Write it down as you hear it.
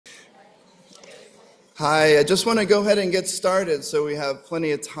Hi, I just want to go ahead and get started so we have plenty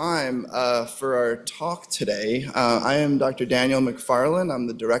of time for our talk today. I am Dr. Daniel McFarland. I'm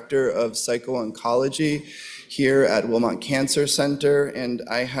the Director of Psycho-Oncology here at Wilmot Cancer Center, and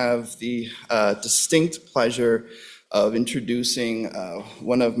I have the distinct pleasure of introducing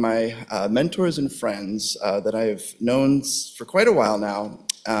one of my mentors and friends that I have known for quite a while now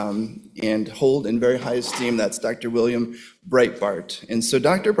and hold in very high esteem. That's Dr. William Breitbart. And so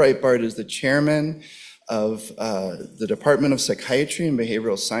Dr. Breitbart is the chairman of the Department of Psychiatry and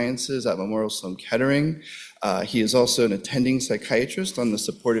Behavioral Sciences at Memorial Sloan Kettering. He is also an attending psychiatrist on the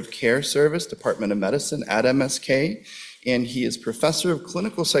Supportive Care Service, Department of Medicine at MSK, and he is professor of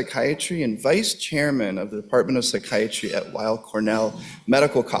clinical psychiatry and vice chairman of the Department of Psychiatry at Weill Cornell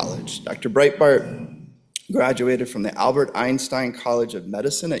Medical College. Dr. Breitbart graduated from the Albert Einstein College of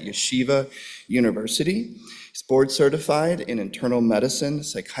Medicine at Yeshiva University. He's board certified in internal medicine,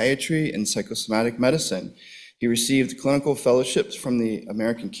 psychiatry, and psychosomatic medicine. He received clinical fellowships from the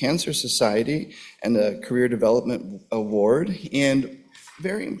American Cancer Society and a Career Development Award. And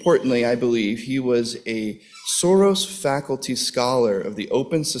very importantly, I believe, he was a Soros Faculty Scholar of the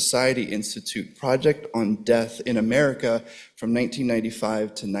Open Society Institute Project on Death in America from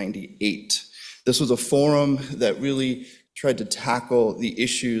 1995 to 98. This was a forum that really tried to tackle the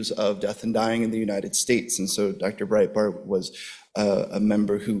issues of death and dying in the United States. And so Dr. Breitbart was a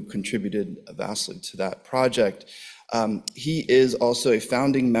member who contributed vastly to that project. He is also a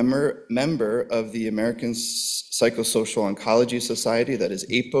founding member of the American Psychosocial Oncology Society, that is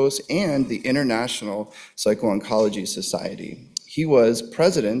APOS, and the International Psycho-Oncology Society. He was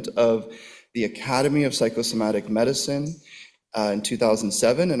president of the Academy of Psychosomatic Medicine in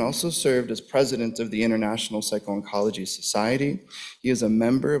 2007, and also served as president of the International Psycho-Oncology Society. He is a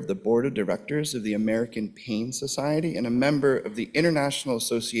member of the board of directors of the American Pain Society and a member of the International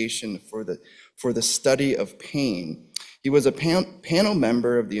Association for the Study of Pain. He was a panel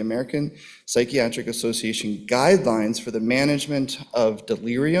member of the American Psychiatric Association Guidelines for the Management of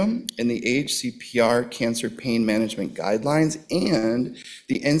Delirium and the AHCPR Cancer Pain Management Guidelines and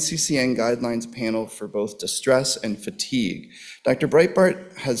the NCCN Guidelines panel for both distress and fatigue. Dr.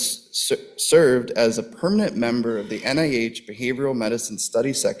 Breitbart has served as a permanent member of the NIH Behavioral Medicine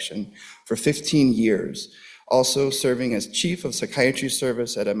Study Section for 15 years, also serving as Chief of Psychiatry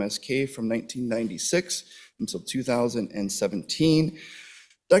Service at MSK from 1996 until 2017.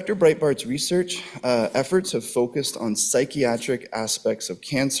 Dr. Breitbart's research efforts have focused on psychiatric aspects of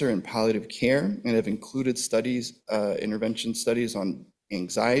cancer and palliative care and have included intervention studies on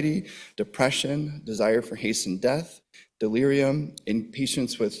anxiety, depression, desire for hastened death, delirium in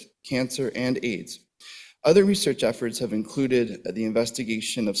patients with cancer and AIDS. Other research efforts have included the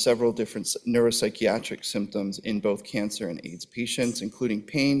investigation of several different neuropsychiatric symptoms in both cancer and AIDS patients, including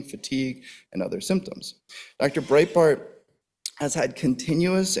pain, fatigue, and other symptoms. Dr. Breitbart has had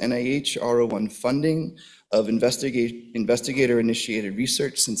continuous NIH R01 funding of investigator-initiated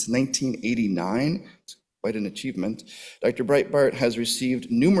research since 1989. It's quite an achievement. Dr. Breitbart has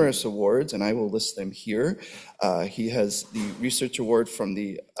received numerous awards, and I will list them here. He has the Research Award from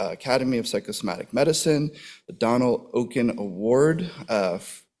the Academy of Psychosomatic Medicine, the Donald Oken Award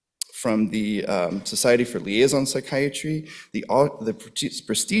from the Society for Liaison Psychiatry, the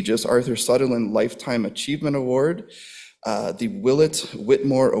prestigious Arthur Sutherland Lifetime Achievement Award, the Willett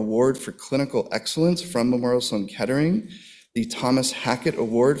Whitmore Award for Clinical Excellence from Memorial Sloan Kettering, the Thomas Hackett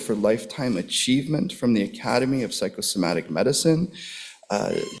Award for Lifetime Achievement from the Academy of Psychosomatic Medicine,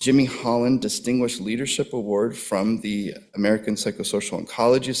 Jimmy Holland Distinguished Leadership Award from the American Psychosocial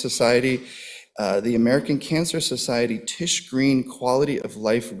Oncology Society, the American Cancer Society Tish Green Quality of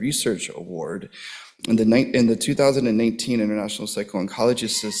Life Research Award, and the 2019 International Psycho-Oncology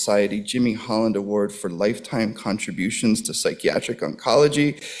Society Jimmy Holland Award for Lifetime Contributions to Psychiatric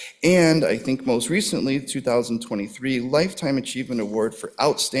Oncology, and I think most recently, 2023 Lifetime Achievement Award for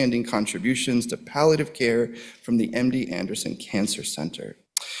Outstanding Contributions to Palliative Care from the MD Anderson Cancer Center.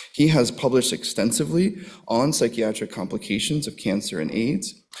 He has published extensively on psychiatric complications of cancer and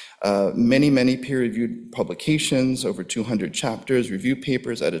AIDS, many peer-reviewed publications, over 200 chapters, review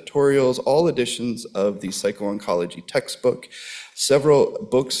papers, editorials, all editions of the Psycho-Oncology textbook, several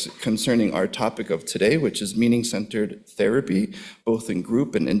books concerning our topic of today, which is meaning-centered therapy, both in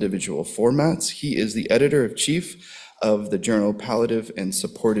group and individual formats. He is the editor-in-chief of the journal Palliative and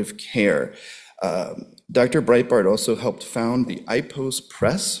Supportive Care. Dr. Breitbart also helped found the IPOS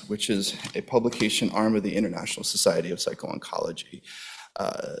Press, which is a publication arm of the International Society of Psycho-Oncology.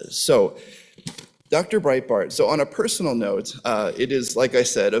 So Dr. Breitbart, so on a personal note, it is, like I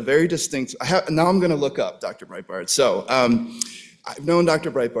said, a very distinct, now I'm going to look up Dr. Breitbart. So I've known Dr.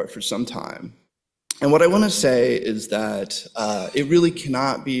 Breitbart for some time. And what I want to say is that it really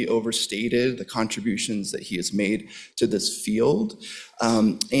cannot be overstated, the contributions that he has made to this field.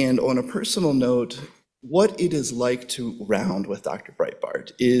 And on a personal note, what it is like to round with Dr.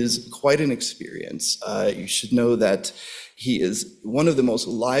 Breitbart is quite an experience. You should know that he is one of the most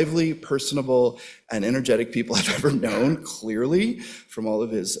lively, personable, and energetic people I've ever known, clearly, from all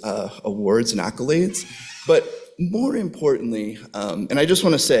of his awards and accolades. But more importantly, and I just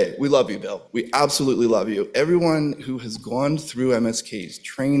want to say, we love you, Bill. We absolutely love you. Everyone who has gone through MSK's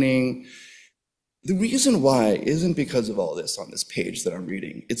training, the reason why isn't because of all this on this page that I'm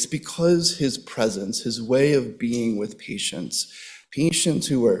reading. It's because his presence, his way of being with patients, patients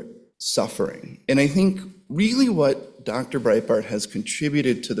who are suffering. And I think really what Dr. Breitbart has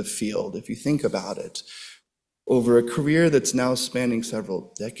contributed to the field, if you think about it, over a career that's now spanning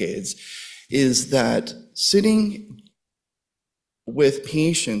several decades, is that sitting with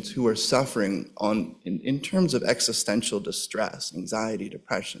patients who are suffering in terms of existential distress, anxiety,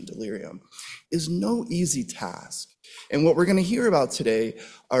 depression, delirium, is no easy task. And what we're going to hear about today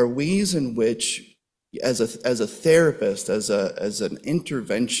are ways in which, as a therapist, as an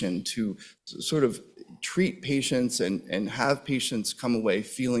intervention to sort of treat patients and have patients come away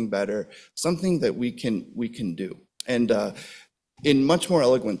feeling better, something that we can do. And in much more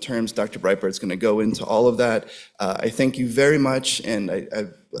eloquent terms, Dr. Breitbart is going to go into all of that. I thank you very much, and I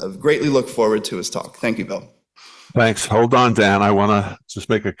greatly look forward to his talk. Thank you, Bill. Thanks. Hold on, Dan. I want to just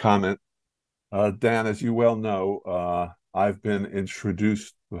make a comment. Dan, as you well know, I've been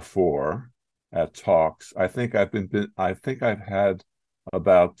introduced before at talks. I think I've had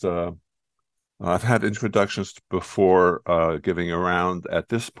about I've had introductions before, giving around at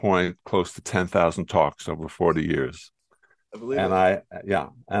this point close to 10,000 talks over 40 years. I believe And it.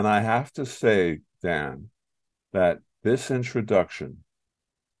 I have to say, Dan, that this introduction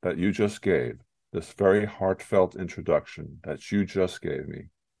that you just gave, this very heartfelt introduction that you just gave me,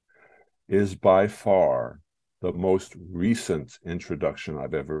 is by far the most recent introduction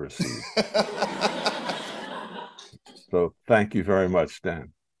I've ever received. So thank you very much,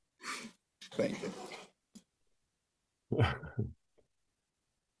 Dan. Thank you.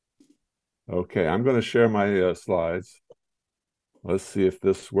 Okay, I'm going to share my slides. Let's see if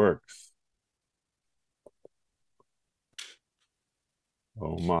this works.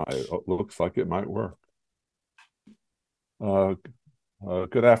 Oh my, looks like it might work.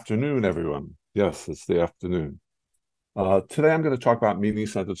 Good afternoon, everyone. Yes, it's the afternoon. Today I'm going to talk about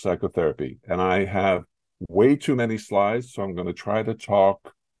meaning-centered psychotherapy, and I have way too many slides, so I'm going to try to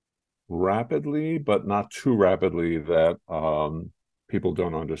talk rapidly, but not too rapidly that people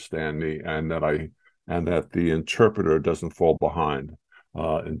don't understand me, and that the interpreter doesn't fall behind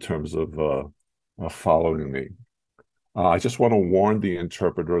in terms of following me. I just want to warn the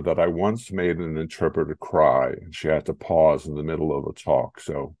interpreter that I once made an interpreter cry, and she had to pause in the middle of a talk,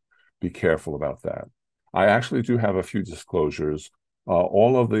 so be careful about that. I actually do have a few disclosures.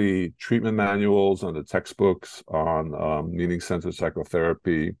 All of the treatment manuals and the textbooks on meaning-centered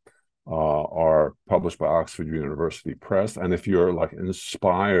psychotherapy are published by Oxford University Press. And if you're like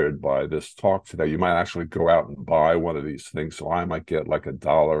inspired by this talk today, you might actually go out and buy one of these things. So I might get like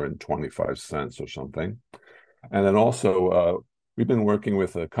 $1.25 or something. And then also, we've been working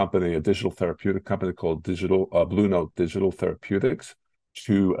with a company, a digital therapeutic company called Blue Note Digital Therapeutics,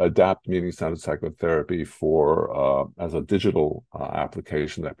 to adapt meaning-centered psychotherapy for as a digital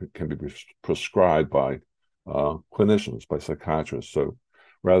application that can be prescribed by clinicians, by psychiatrists. So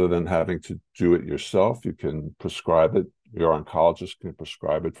rather than having to do it yourself, you can prescribe it. Your oncologist can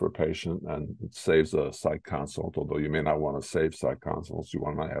prescribe it for a patient, and it saves a psych consult. Although you may not want to save psych consults, you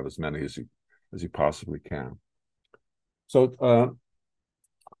want to have as many as you possibly can. So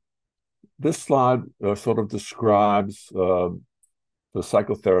this slide sort of describes the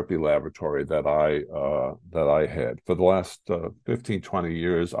psychotherapy laboratory that I had for the last 15, 20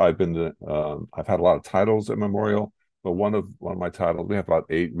 years. I've had a lot of titles at Memorial, but one of my titles, we have about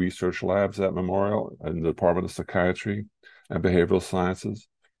 8 research labs at Memorial in the Department of Psychiatry and Behavioral Sciences,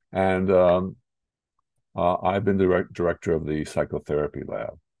 and I've been director of the psychotherapy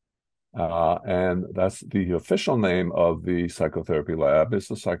lab. And that's the official name of the psychotherapy lab is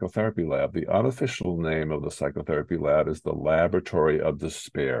the psychotherapy lab. The unofficial name of the psychotherapy lab is the Laboratory of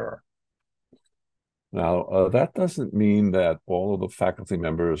Despair. Now, that doesn't mean that all of the faculty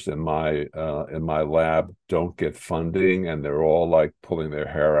members in my lab don't get funding and they're all like pulling their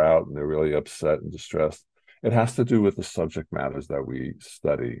hair out and they're really upset and distressed. It has to do with the subject matters that we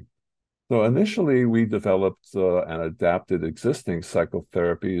study. So initially, we developed and adapted existing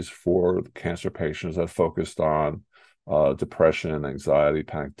psychotherapies for cancer patients that focused on depression, anxiety,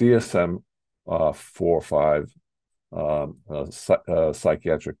 panic. DSM four or five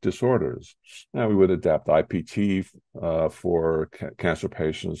psychiatric disorders. Now, we would adapt IPT for cancer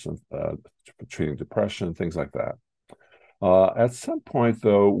patients and treating depression, things like that. At some point,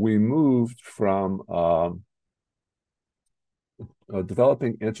 though, we moved from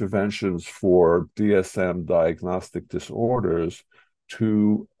developing interventions for DSM diagnostic disorders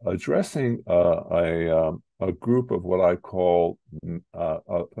to addressing a group of what I call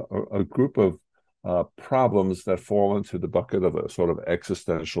a group of problems that fall into the bucket of a sort of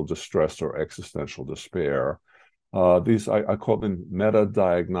existential distress or existential despair. These I call them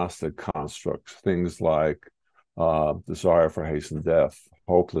meta-diagnostic constructs, things like desire for hastened death,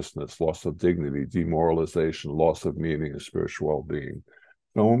 hopelessness, loss of dignity, demoralization, loss of meaning, and spiritual well-being.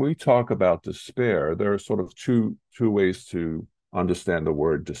 Now, when we talk about despair, there are sort of two ways to understand the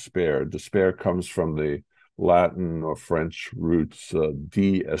word despair. Despair comes from the Latin or French roots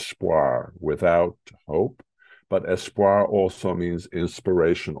de-espoir, without hope, but espoir also means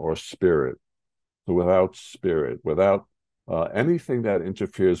inspiration or spirit. So without spirit, without anything that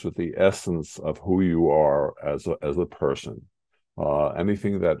interferes with the essence of who you are as a person,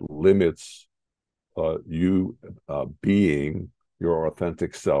 anything that limits you being your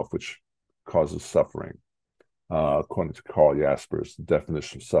authentic self, which causes suffering. According to Carl Jasper's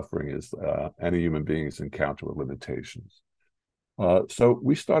definition of suffering is any human being's encounter with limitations. So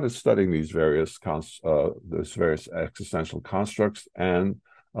we started studying these various existential constructs, and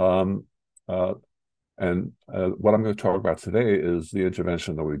what I'm going to talk about today is the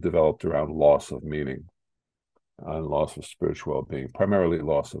intervention that we developed around loss of meaning and loss of spiritual well-being, primarily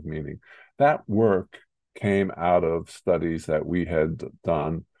loss of meaning. That work came out of studies that we had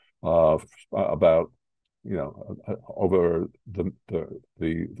done about, over the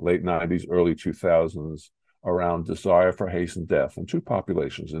late 90s, early 2000s, around desire for hastened death in two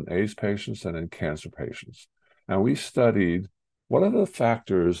populations, in AIDS patients and in cancer patients. And we studied what are the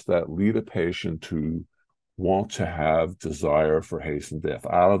factors that lead a patient to want to have desire for hastened death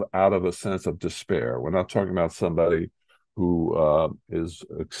out of a sense of despair. We're not talking about somebody who is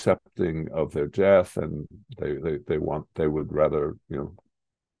accepting of their death and they would rather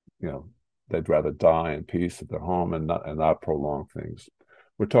they'd rather die in peace at their home and not prolong things.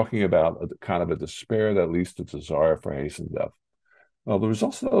 We're talking about a kind of a despair that leads to desire for hastened death. Well, the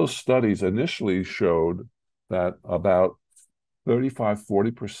results of those studies initially showed that about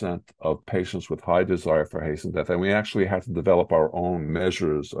 35–40% of patients with high desire for hastened death, and we actually had to develop our own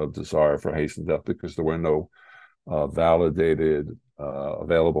measures of desire for hastened death because there were no validated,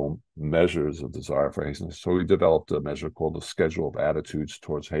 available measures of desire for hastened death. So we developed a measure called the Schedule of Attitudes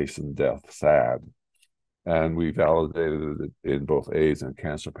Towards Hastened Death, SAD, and we validated it in both AIDS and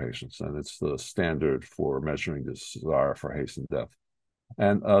cancer patients, and it's the standard for measuring desire for hastened death.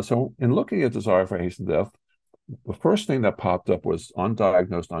 And so in looking at desire for hastened death, the first thing that popped up was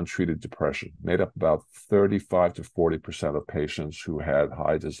undiagnosed, untreated depression, made up about 35–40% of patients who had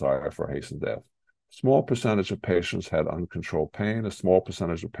high desire for hastened death. Small percentage of patients had uncontrolled pain. A small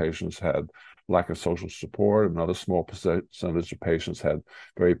percentage of patients had lack of social support. Another small percentage of patients had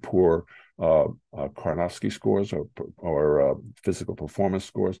very poor Karnofsky scores or physical performance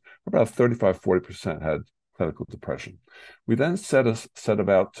scores. About 35–40% had clinical depression. We then set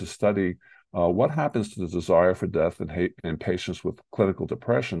about to study what happens to the desire for death in patients with clinical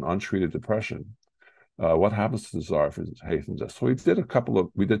depression, untreated depression. What happens to the desire for hastened death? So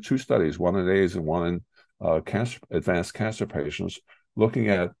we did two studies, one in AIDS and one in advanced cancer patients, looking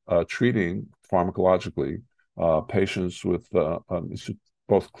at treating pharmacologically patients with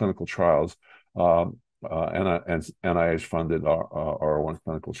both clinical trials, and NIH-funded R1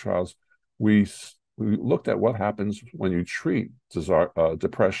 clinical trials. We looked at what happens when you treat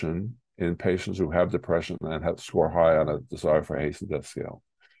depression in patients who have depression and have score high on a desire for hastened death scale.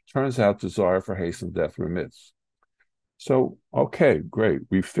 Turns out desire for hastened death remits. So, okay, great.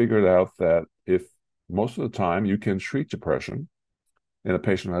 We figured out that if most of the time you can treat depression in a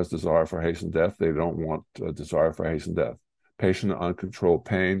patient who has desire for hastened death, they don't want a desire for hastened death. Patient uncontrolled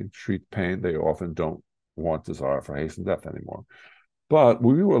pain, treat pain, they often don't want desire for hastened death anymore. But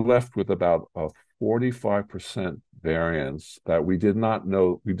we were left with about a 45% variance that we did not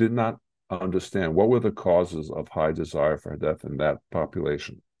know, we did not understand what were the causes of high desire for death in that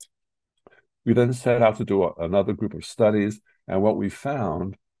population. We then set out to do another group of studies, and what we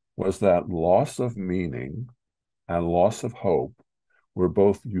found was that loss of meaning and loss of hope were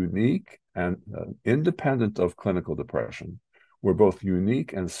both unique and independent of clinical depression, were both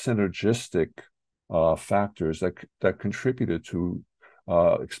unique and synergistic factors that contributed to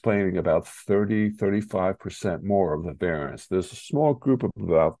explaining about 35% more of the variance. There's a small group of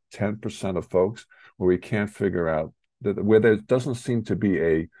about 10% of folks where we can't figure out where there doesn't seem to be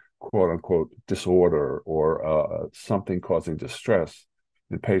a quote unquote disorder or something causing distress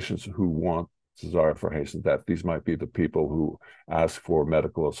in patients who want desire for hastened death. These might be the people who ask for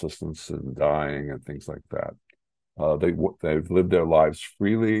medical assistance in dying and things like that. They've lived their lives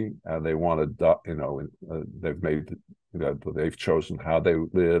freely and they want to die, they've made they've chosen how they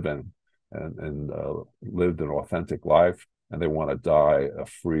live and lived an authentic life, and they want to die a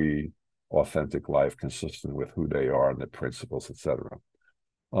free, authentic life consistent with who they are and their principles, etc.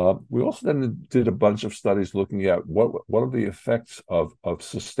 We also then did a bunch of studies looking at what are the effects of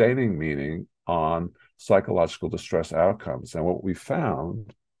sustaining meaning on psychological distress outcomes. And what we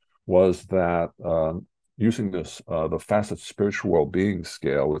found was that using the facet spiritual well-being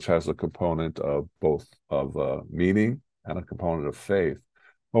scale, which has a component of both of meaning and a component of faith,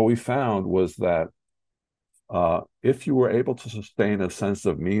 what we found was that if you were able to sustain a sense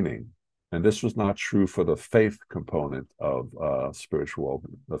of meaning, and this was not true for the faith component of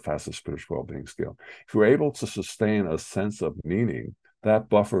the facet spiritual well-being scale, if you were able to sustain a sense of meaning, that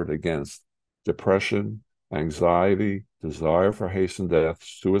buffered against depression, anxiety, desire for hastened death,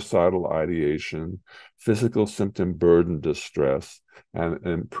 suicidal ideation, physical symptom burden distress, and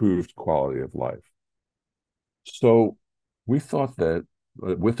improved quality of life. So we thought that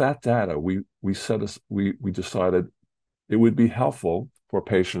with that data, we decided it would be helpful for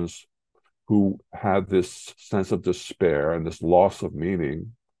patients who had this sense of despair and this loss of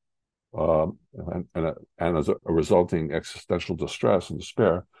meaning, and as a resulting existential distress and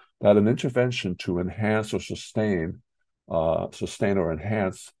despair, that an intervention to enhance or sustain or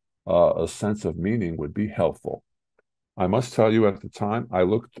enhance a sense of meaning would be helpful. I must tell you, at the time, I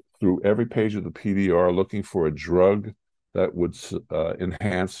looked through every page of the PDR looking for a drug that would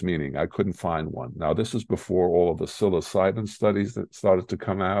enhance meaning. I couldn't find one. Now, this is before all of the psilocybin studies that started to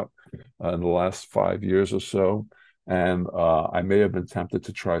come out in the last 5 years or so. And I may have been tempted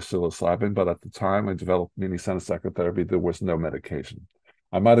to try psilocybin, but at the time I developed meaning-centered psychotherapy, there was no medication.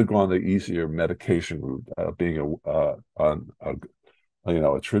 I might have gone the easier medication route, being a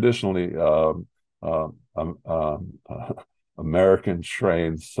traditionally American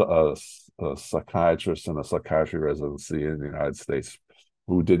trained psychiatrist in a psychiatry residency in the United States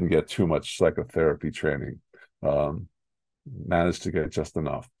who didn't get too much psychotherapy training, managed to get just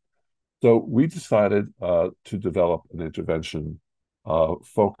enough. So we decided to develop an intervention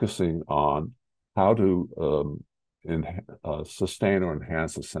focusing on how to sustain or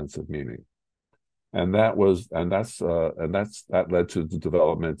enhance a sense of meaning. And that led to the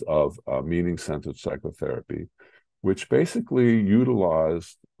development of meaning-centered psychotherapy, which basically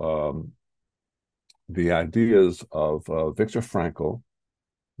utilized the ideas of Viktor Frankl,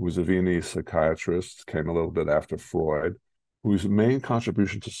 who was a Viennese psychiatrist, came a little bit after Freud, whose main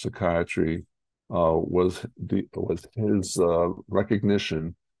contribution to psychiatry was his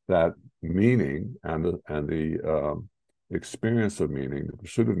recognition that meaning and the experience of meaning, the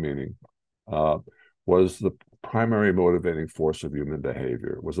pursuit of meaning, was the primary motivating force of human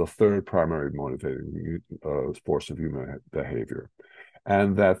behavior, was a third primary motivating force of human behavior,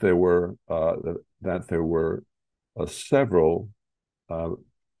 and that there were several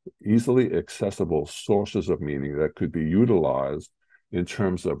easily accessible sources of meaning that could be utilized in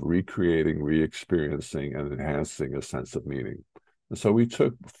terms of recreating, re-experiencing, and enhancing a sense of meaning. And so we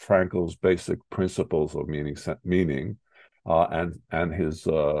took Frankl's basic principles of meaning, and his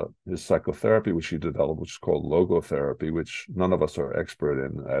psychotherapy, which he developed, which is called logotherapy, which none of us are expert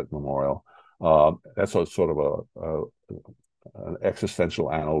in at Memorial. That's a sort of an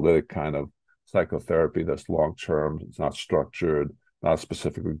existential analytic kind of psychotherapy that's long-term. It's not structured, not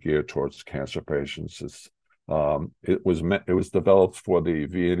specifically geared towards cancer patients. It was developed for the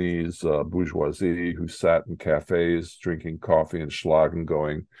Viennese bourgeoisie who sat in cafes drinking coffee and Schlagen,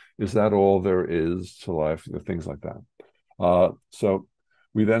 going, "Is that all there is to life?" Things like that. So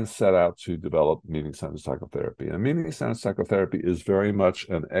we then set out to develop meaning-centered psychotherapy. And meaning-centered psychotherapy is very much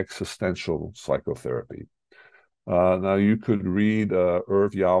an existential psychotherapy. Now, you could read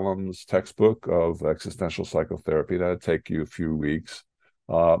Irv Yalom's textbook of existential psychotherapy. That would take you a few weeks.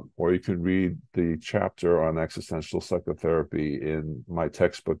 Or you can read the chapter on existential psychotherapy in my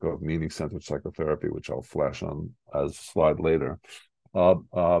textbook of meaning-centered psychotherapy, which I'll flash on as a slide later.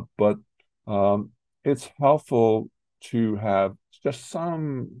 But it's helpful to have just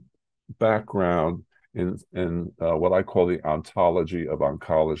some background in what I call the ontology of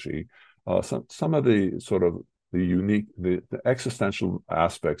oncology, some of the sort of the unique, the existential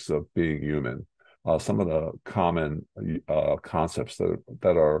aspects of being human. some of the common concepts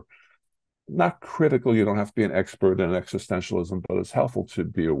that are not critical. You don't have to be an expert in existentialism, but it's helpful to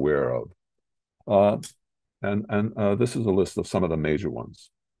be aware of. Uh, and this is a list of some of the major ones.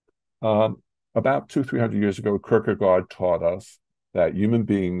 Um, about 300 years ago, Kierkegaard taught us that human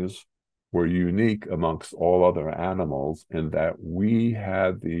beings were unique amongst all other animals in that we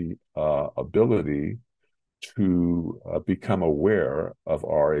had the ability to become aware of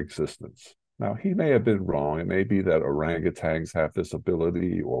our existence. Now, he may have been wrong. It may be that orangutans have this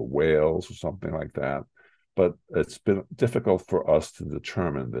ability or whales or something like that, but it's been difficult for us to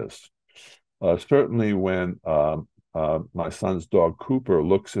determine this. Certainly, when my son's dog Cooper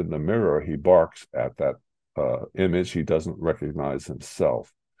looks in the mirror, he barks at that image. He doesn't recognize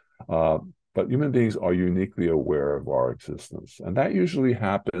himself. Uh, but human beings are uniquely aware of our existence, and that usually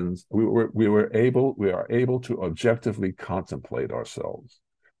happens. We are able to objectively contemplate ourselves,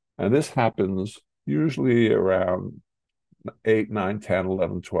 and this happens usually around 8, 9, 10,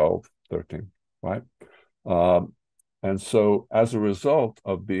 11, 12, 13, right? Um, and so, as a result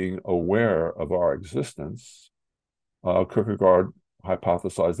of being aware of our existence, Kierkegaard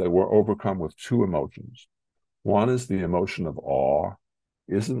hypothesized that we're overcome with two emotions. One is the emotion of awe.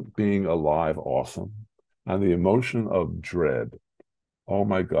 Isn't being alive awesome? And the emotion of dread. Oh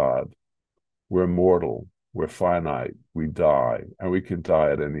my God, we're mortal, we're finite, we die, and we can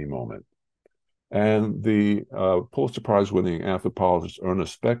die at any moment. And the Pulitzer Prize winning anthropologist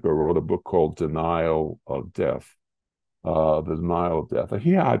Ernest Becker wrote a book called Denial of Death. The denial of death. And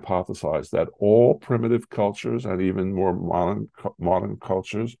he hypothesized that all primitive cultures and even more modern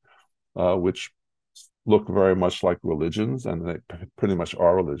cultures, which look very much like religions, and they pretty much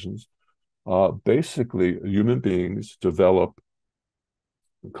are religions. Basically, human beings develop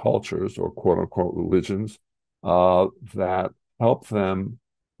cultures or quote unquote religions that help them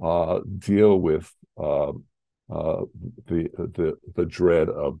deal with uh, the dread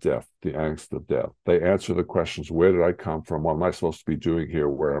of death, the angst of death. They answer the questions: where did I come from? What am I supposed to be doing here?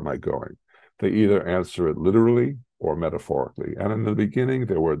 Where am I going? They either answer it literally or metaphorically. And in the beginning,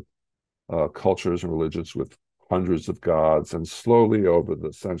 there were cultures and religions with hundreds of gods, and slowly over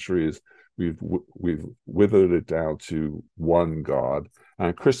the centuries, we've withered it down to one God.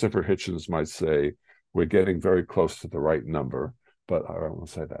 And Christopher Hitchens might say we're getting very close to the right number, but I don't want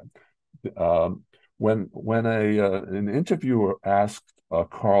to say that. When an interviewer asked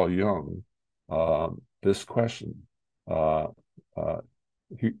Carl Jung this question, uh, uh,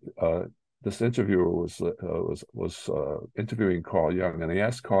 he this interviewer was interviewing Carl Jung, and he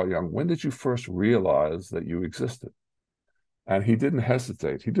asked Carl Jung, "When did you first realize that you existed?" And he didn't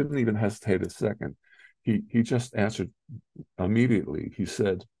hesitate. He didn't even hesitate a second. He just answered immediately. He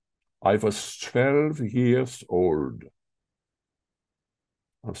said, "I was 12 years old."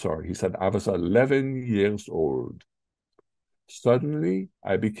 I'm sorry. He said, "I was 11 years old. Suddenly,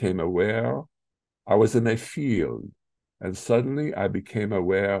 I became aware I was in a field, and suddenly I became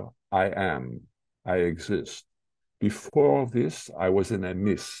aware I am, I exist. Before this, I was in a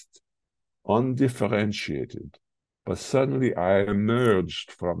mist, undifferentiated, but suddenly I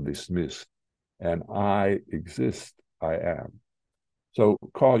emerged from this mist, and I exist, I am." So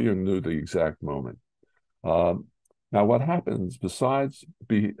Carl Jung knew the exact moment. Um, Now, what happens besides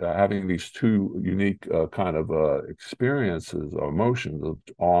having these two unique kind of experiences or emotions of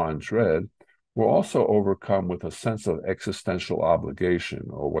awe and dread, we're also overcome with a sense of existential obligation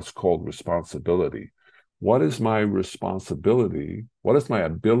or what's called responsibility. What is my responsibility? What is my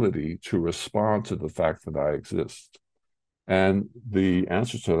ability to respond to the fact that I exist? And the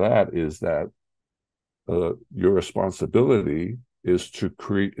answer to that is that your responsibility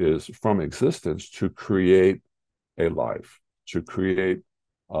is from existence to create a life, to create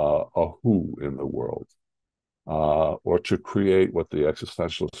a who in the world, or to create what the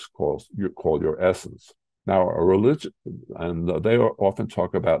existentialists call your essence. Now, a religion, and they often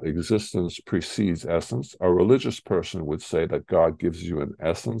talk about existence precedes essence. A religious person would say that God gives you an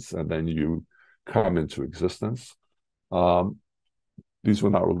essence and then you come into existence. Um, these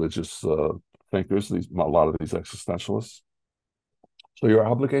were not religious thinkers, a lot of these existentialists. So your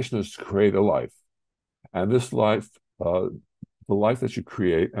obligation is to create a life. And this life, the life that you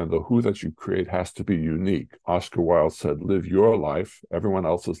create and the who that you create has to be unique. Oscar Wilde said, "Live your life. Everyone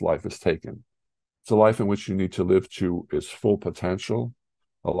else's life is taken." It's a life in which you need to live to its full potential,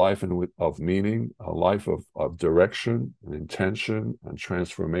 a life of meaning, a life of direction and intention and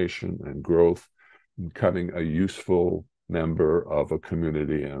transformation and growth, and becoming a useful member of a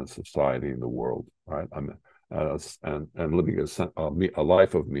community and a society in the world, right? And living a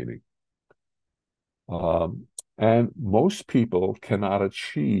life of meaning. And most people cannot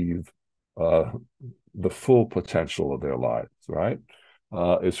achieve the full potential of their lives, right?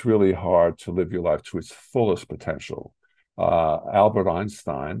 It's really hard to live your life to its fullest potential. Albert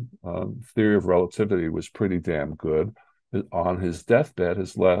Einstein, theory of relativity was pretty damn good. On his deathbed,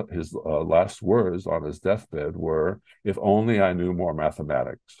 his last words on his deathbed were, "If only I knew more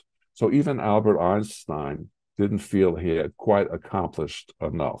mathematics." So even Albert Einstein didn't feel he had quite accomplished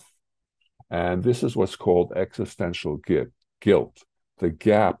enough. And this is what's called existential guilt, the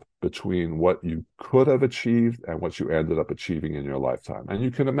gap between what you could have achieved and what you ended up achieving in your lifetime. And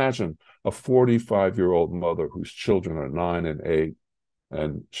you can imagine a 45-year-old mother whose children are 9 and 8,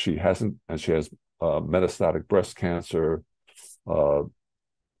 and she has metastatic breast cancer, uh,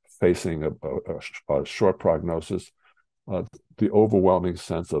 facing a short prognosis, uh, the overwhelming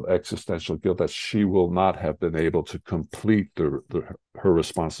sense of existential guilt that she will not have been able to complete her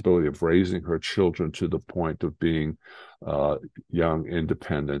responsibility of raising her children to the point of being young,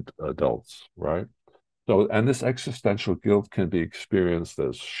 independent adults, right? So, and this existential guilt can be experienced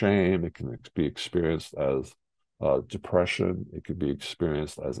as shame, it can be experienced as depression, it can be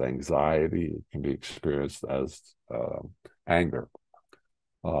experienced as anxiety, it can be experienced as anger.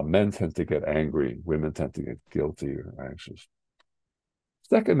 Men tend to get angry, women tend to get guilty or anxious.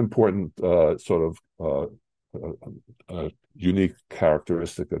 Second important unique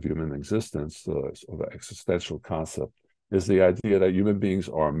characteristic of human existence, sort of existential concept, is the idea that human beings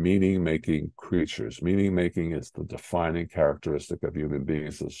are meaning-making creatures. Meaning-making is the defining characteristic of human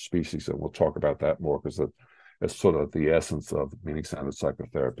beings as a species, and we'll talk about that more because it's sort of the essence of meaning-centered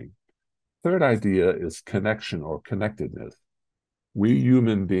psychotherapy. Third idea is connection or connectedness. We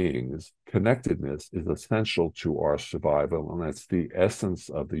human beings, connectedness is essential to our survival, and that's the essence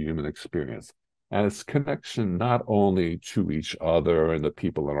of the human experience. And it's connection not only to each other and the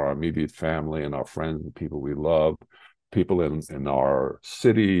people in our immediate family and our friends and people we love, people in our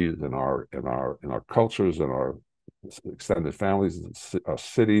cities, in our cultures, in our extended families, our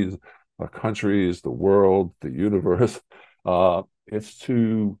cities, our countries, the world, the universe. It's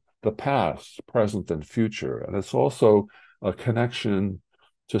to the past, present, and future. And it's also a connection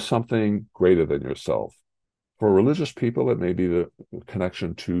to something greater than yourself. For religious people, it may be the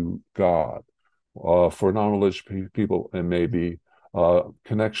connection to God. For non-religious people, it may be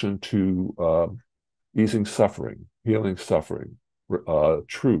connection to easing suffering, healing suffering,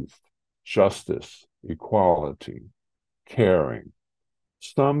 truth, justice, equality, caring,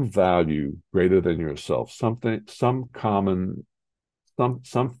 some value greater than yourself, something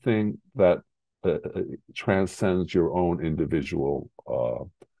that transcends your own individual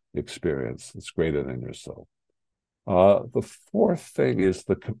experience. It's greater than yourself. The fourth thing is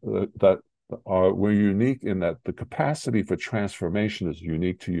that we're unique in that the capacity for transformation is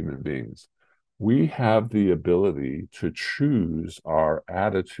unique to human beings. We have the ability to choose our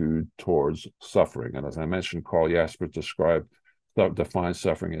attitude towards suffering. And as I mentioned, Carl Jaspers defines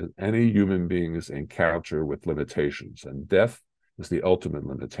suffering as any human being's encounter with limitations, and death is the ultimate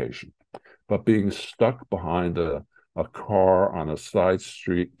limitation. But being stuck behind a car on a side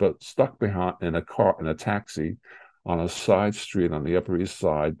street, but stuck behind in a taxi on a side street on the Upper East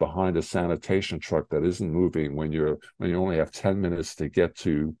Side behind a sanitation truck that isn't moving when you only have 10 minutes to get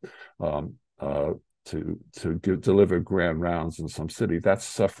to deliver grand rounds in some city, that's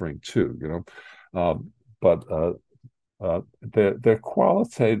suffering too, you know. They're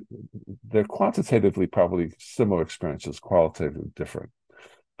quantitatively probably similar experiences, qualitatively different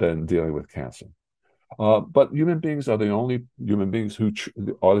than dealing with cancer. But human beings are the only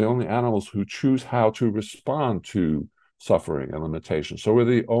animals who choose how to respond to suffering and limitation. So we're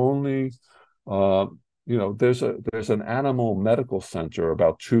the only, there's an animal medical center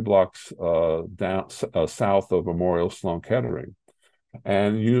about 2 blocks south of Memorial Sloan Kettering,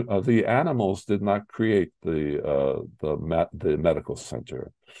 and the animals did not create the medical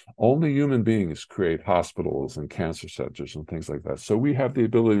center. Only human beings create hospitals and cancer centers and things like that. So we have the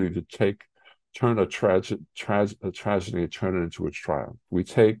ability to turn a tragedy and turn it into a triumph. We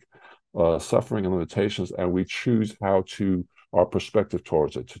take suffering and limitations, and we choose our perspective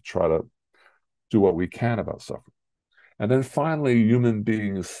towards it to try to do what we can about suffering. And then finally, human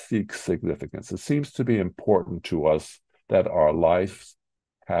beings seek significance. It seems to be important to us that our lives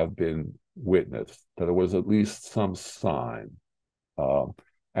have been witnessed, that there was at least some sign. For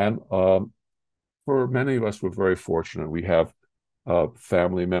many of us, we're very fortunate. We have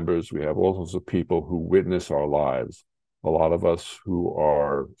family members, we have all sorts of people who witness our lives. A lot of us who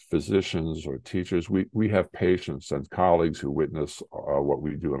are physicians or teachers, we have patients and colleagues who witness what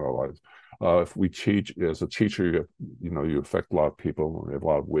we do in our lives. If we teach, as a teacher, you affect a lot of people, and we have a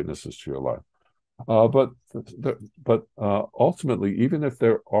lot of witnesses to your life. But ultimately, even if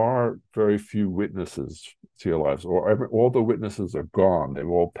there are very few witnesses to your lives, or all the witnesses are gone, they've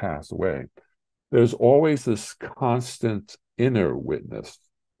all passed away, there's always this constant inner witness.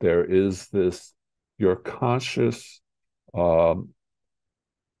 There is this your conscious, um,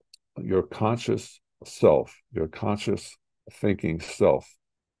 your conscious self, your conscious thinking self,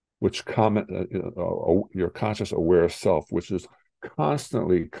 which your conscious aware self, which is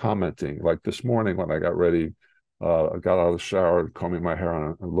constantly commenting. Like this morning when I got ready, I got out of the shower, combing my hair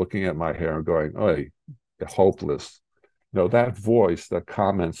and looking at my hair and going, "Hey, hopeless." That voice that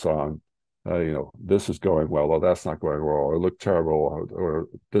comments on, this is going well, or that's not going well, or look terrible, or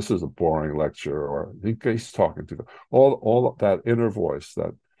this is a boring lecture, or he's talking to all of that inner voice,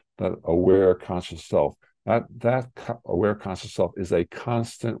 that aware conscious self. That aware conscious self is a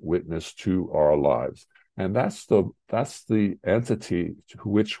constant witness to our lives, and that's the entity to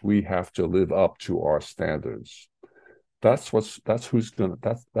which we have to live up to our standards. That's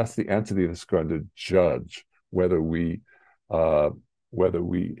the entity that's going to judge whether we uh,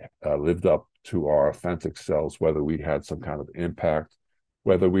 lived up to our authentic selves, whether we had some kind of impact,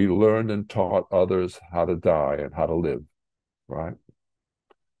 whether we learned and taught others how to die and how to live, right?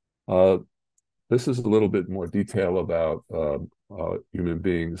 Uh, this is a little bit more detail about human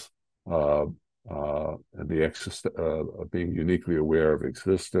beings and being uniquely aware of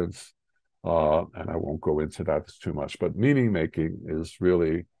existence. And I won't go into that too much, but meaning making is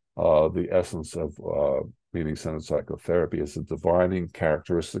really the essence of meaning-centered psychotherapy. It's a defining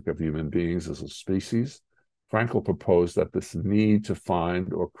characteristic of human beings as a species. Frankl proposed that this need to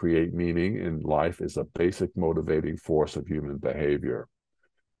find or create meaning in life is a basic motivating force of human behavior.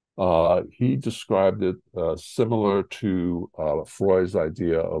 He described it similar to Freud's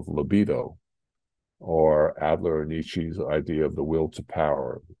idea of libido, or Adler and Nietzsche's idea of the will to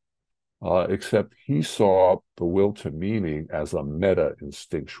power, except he saw the will to meaning as a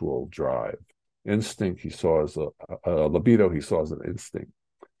meta-instinctual drive. Instinct he saw as a libido he saw as an instinct,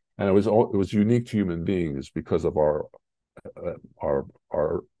 and it was unique to human beings because of our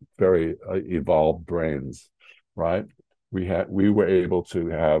very evolved brains, right? We were able to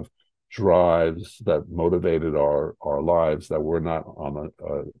have drives that motivated our lives that were not on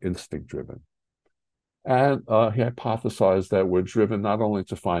a instinct driven. And he hypothesized that we're driven not only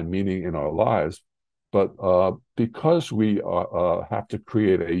to find meaning in our lives, but because we have to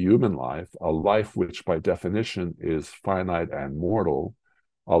create a human life, a life which by definition is finite and mortal,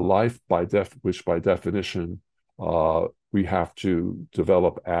 a life which by definition we have to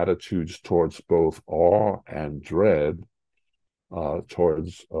develop attitudes towards both awe and dread,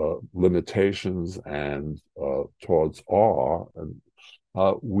 towards limitations and towards awe. And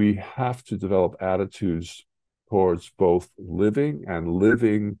we have to develop attitudes towards both living and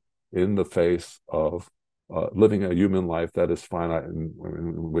living in the face of living a human life that is finite and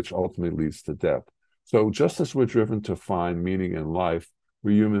which ultimately leads to death. So just as we're driven to find meaning in life,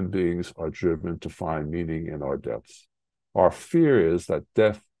 we human beings are driven to find meaning in our deaths. Our fear is that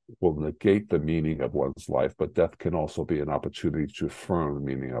death will negate the meaning of one's life, but death can also be an opportunity to affirm the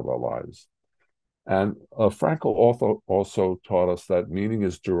meaning of our lives. And Frankl also taught us that meaning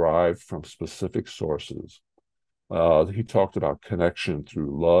is derived from specific sources. He talked about connection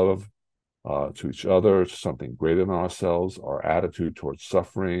through love to each other, to something greater than ourselves, our attitude towards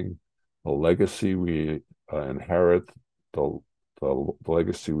suffering, the legacy we inherit, the, the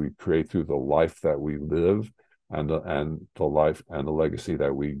legacy we create through the life that we live, and the life and the legacy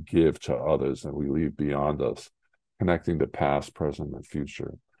that we give to others and we leave beyond us, connecting the past, present, and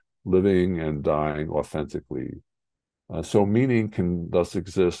future, living and dying authentically. So meaning can thus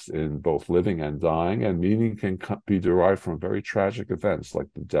exist in both living and dying, and meaning can be derived from very tragic events like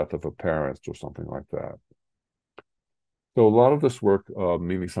the death of a parent or something like that. So a lot of this work,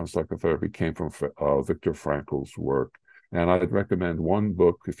 meaning-centered psychotherapy, came from Viktor Frankl's work. And I'd recommend one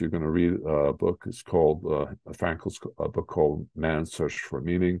book if you're going to read a book. It's called Frankl's book called Man's Search for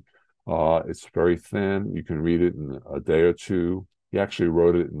Meaning. It's very thin. You can read it in a day or two. He actually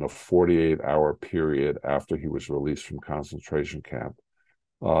wrote it in a 48-hour period after he was released from concentration camp.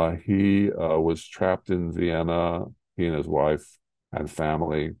 He was trapped in Vienna, he and his wife and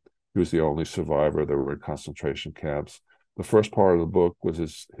family. He was the only survivor. They were in concentration camps. The first part of the book was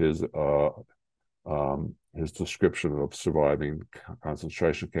his description of surviving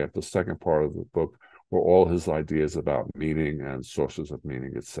concentration camp. The second part of the book were all his ideas about meaning and sources of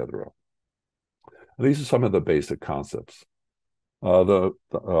meaning, etc. These are some of the basic concepts.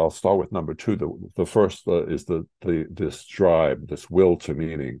 I'll start with number two. The first is this drive, this will to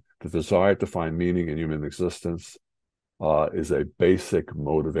meaning, the desire to find meaning in human existence. is a basic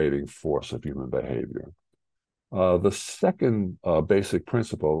motivating force of human behavior. The second basic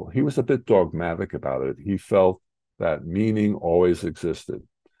principle, he was a bit dogmatic about it. He felt that meaning always existed.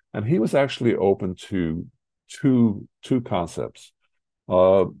 And he was actually open to two concepts.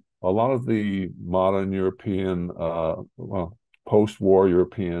 Uh, a lot of the modern European, post-war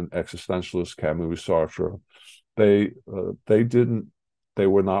European existentialists, Camus, Sartre, they didn't, they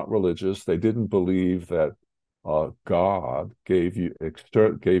were not religious. They didn't believe that God gave you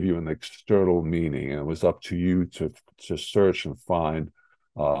an external meaning, and it was up to you to search and find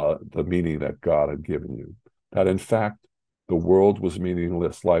the meaning that God had given you. That in fact the world was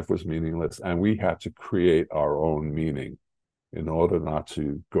meaningless, life was meaningless, and we had to create our own meaning in order not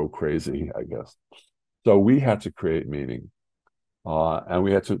to go crazy, I guess. So we had to create meaning. And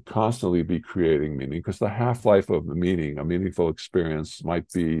we had to constantly be creating meaning because the half-life of the meaning, a meaningful experience, might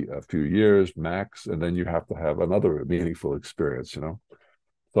be a few years max, and then you have to have another meaningful experience, you know?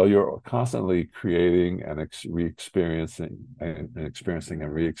 So you're constantly creating and re-experiencing and experiencing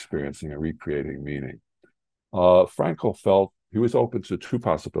and re-experiencing and recreating meaning. Frankl felt he was open to two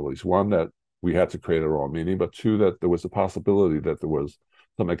possibilities. One, that we had to create our own meaning, but two, that there was a possibility that there was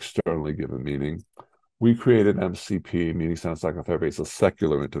some externally given meaning. We created MCP, meaning-centered psychotherapy. It's a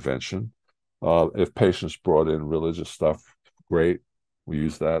secular intervention. If patients brought in religious stuff, great. We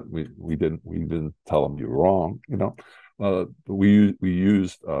used that. We didn't tell them you're wrong. You know, we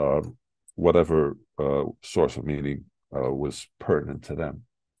used whatever source of meaning was pertinent to them.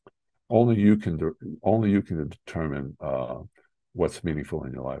 Only you can determine what's meaningful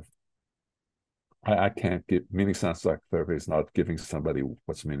in your life. I can't give meaning-centered psychotherapy is not giving somebody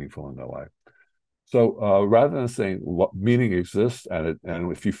what's meaningful in their life. So rather than saying meaning exists, and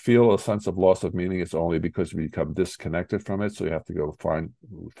if you feel a sense of loss of meaning, it's only because you become disconnected from it. So you have to go find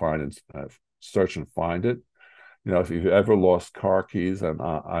and search and find it. You know, if you've ever lost car keys, and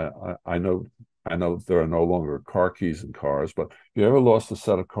I know there are no longer car keys in cars, but if you ever lost a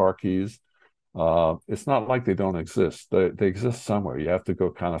set of car keys, it's not like they don't exist. They exist somewhere. You have to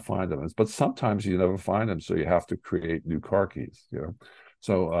go kind of find them. But sometimes you never find them, so you have to create new car keys. You know,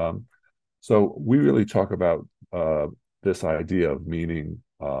 so. So we really talk about this idea of meaning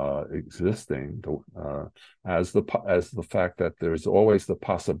existing as the fact that there's always the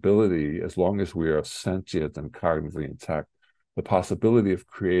possibility, as long as we are sentient and cognitively intact, the possibility of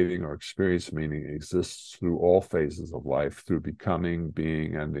creating or experiencing meaning exists through all phases of life, through becoming,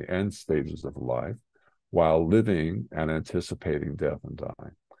 being, and the end stages of life, while living and anticipating death and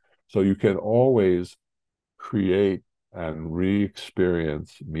dying. So you can always create and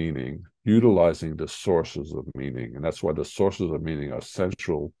re-experience meaning utilizing the sources of meaning. And that's why the sources of meaning are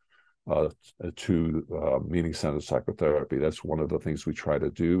central to meaning-centered psychotherapy. That's one of the things we try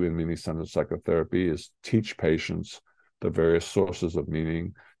to do in meaning-centered psychotherapy is teach patients the various sources of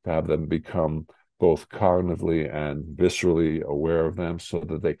meaning, to have them become both cognitively and viscerally aware of them so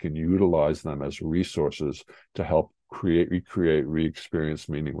that they can utilize them as resources to help recreate, re-experience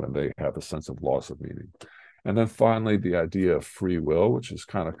meaning when they have a sense of loss of meaning. And then finally, the idea of free will, which is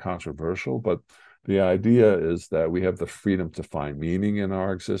kind of controversial, but the idea is that we have the freedom to find meaning in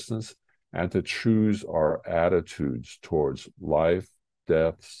our existence and to choose our attitudes towards life,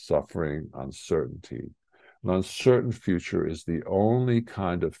 death, suffering, uncertainty. An uncertain future is the only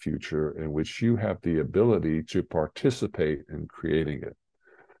kind of future in which you have the ability to participate in creating it.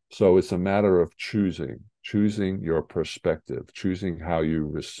 So it's a matter of choosing your perspective, choosing how you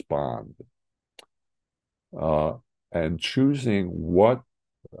respond. And choosing what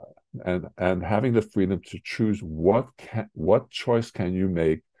and having the freedom to choose what choice can you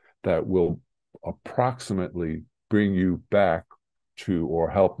make that will approximately bring you back to or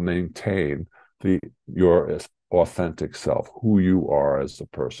help maintain your authentic self, who you are as a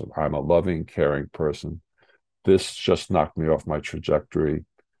person. I'm a loving, caring person. This just knocked me off my trajectory,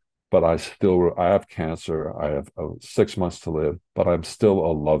 but I have cancer. I have 6 months to live, but I'm still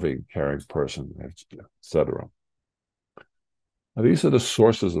a loving, caring person, etc. Now, these are the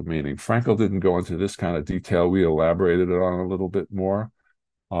sources of meaning. Frankl didn't go into this kind of detail. We elaborated it on a little bit more.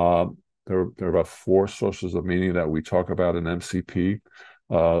 There are about 4 sources of meaning that we talk about in MCP.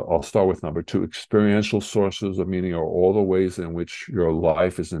 I'll start with number 2. Experiential sources of meaning are all the ways in which your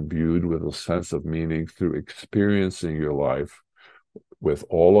life is imbued with a sense of meaning through experiencing your life with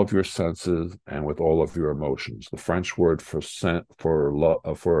all of your senses and with all of your emotions. The French word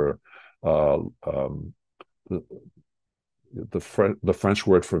the French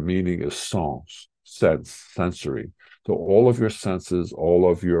word for meaning is sens, sensory. So all of your senses, all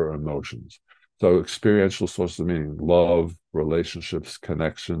of your emotions. So experiential sources of meaning: love, relationships,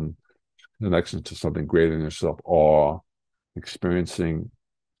 connection to something greater than yourself, awe, experiencing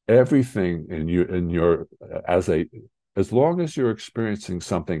everything as long as you're experiencing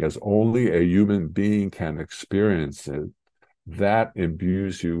something as only a human being can experience it, that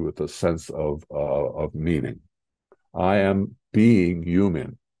imbues you with a sense of meaning. I am being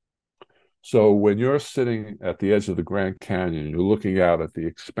human. So when you're sitting at the edge of the Grand Canyon, you're looking out at the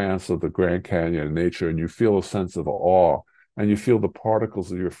expanse of the Grand Canyon in nature, and you feel a sense of awe, and you feel the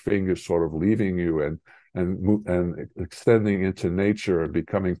particles of your fingers sort of leaving you and extending into nature and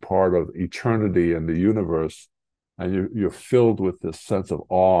becoming part of eternity and the universe, and you're filled with this sense of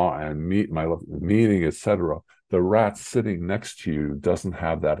awe and meaning, etc. The rat sitting next to you doesn't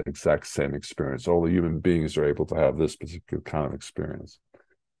have that exact same experience. Only human beings are able to have this particular kind of experience.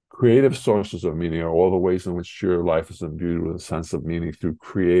 Creative sources of meaning are all the ways in which your life is imbued with a sense of meaning through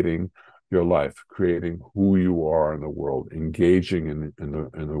creating your life, creating who you are in the world, engaging in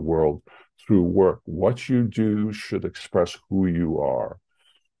the world through work. What you do should express who you are,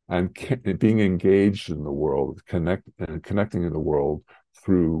 and being engaged in the world, connecting in the world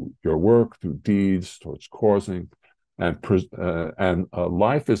through your work, through deeds towards causing, and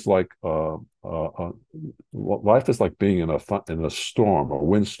life is like being in a storm, a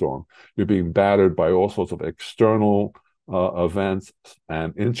windstorm. You're being battered by all sorts of external events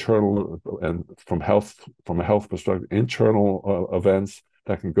and internal, and from a health perspective, internal events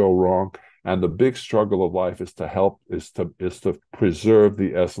that can go wrong. And the big struggle of life is to preserve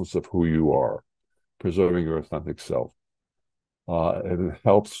the essence of who you are, preserving your authentic self. And it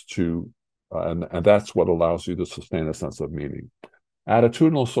helps to, and that's what allows you to sustain a sense of meaning.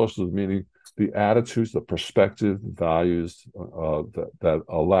 Attitudinal sources of meaning, the attitudes, the perspective, values that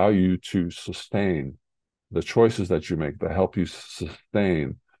allow you to sustain the choices that you make, that help you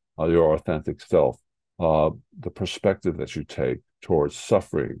sustain your authentic self, the perspective that you take towards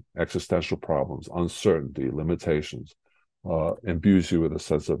suffering, existential problems, uncertainty, limitations, imbues you with a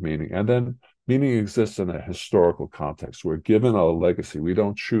sense of meaning. And then meaning exists in a historical context. We're given a legacy. We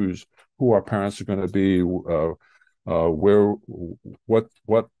don't choose who our parents are going to be, where,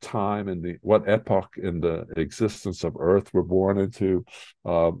 what time and what epoch in the existence of Earth we're born into,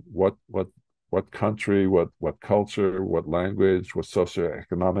 what country, what culture, what language, what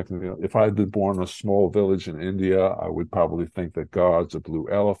socioeconomic. If I had been born in a small village in India, I would probably think that God's a blue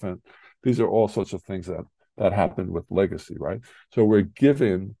elephant. These are all sorts of things that happen with legacy, right? So we're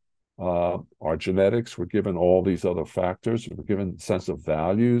given our genetics, we're given all these other factors, we're given a sense of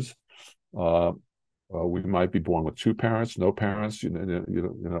values. We might be born with two parents, no parents,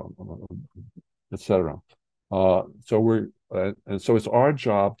 etc. So it's our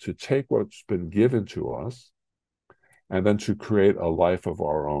job to take what's been given to us and then to create a life of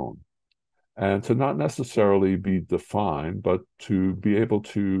our own, and to not necessarily be defined, but to be able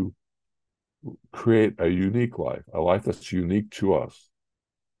to create a unique life, a life that's unique to us,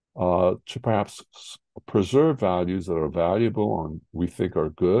 to perhaps preserve values that are valuable and we think are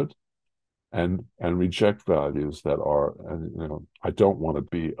good, and reject values that are, and I don't want to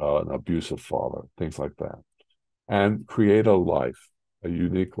be an abusive father, things like that, and create a life, a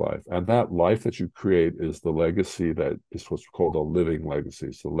unique life. And that life that you create is the legacy that is what's called a living legacy.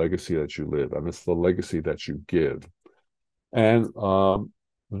 It's the legacy that you live, and it's the legacy that you give. And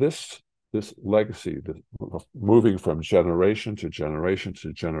this legacy, moving from generation to generation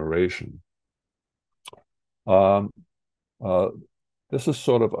to generation, um, uh, this is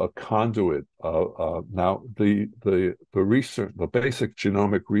sort of a conduit. Now, the research, the basic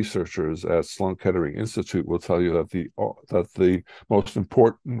genomic researchers at Sloan Kettering Institute will tell you that the most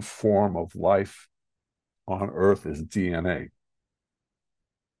important form of life on Earth is DNA,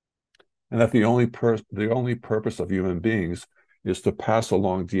 and that the only purpose of human beings is to pass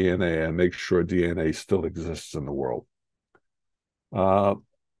along DNA and make sure DNA still exists in the world.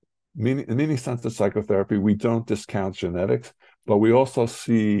 In many sense of psychotherapy, we don't discount genetics, but we also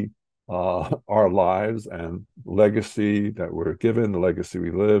see our lives and legacy that we're given, the legacy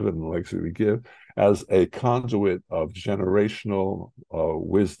we live and the legacy we give, as a conduit of generational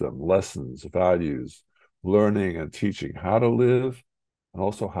wisdom, lessons, values, learning and teaching how to live, and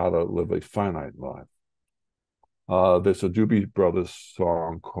also how to live a finite life. There's a Doobie Brothers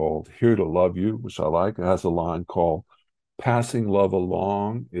song called Here to Love You, which I like. It has a line called, "Passing love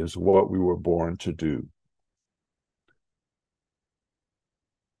along is what we were born to do."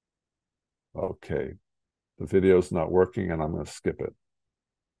 Okay, the video's not working and I'm going to skip it.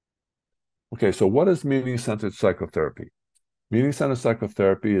 Okay, so what is meaning-centered psychotherapy? Meaning-centered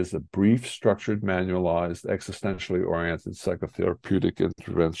psychotherapy is a brief, structured, manualized, existentially oriented psychotherapeutic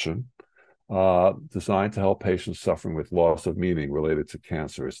intervention designed to help patients suffering with loss of meaning related to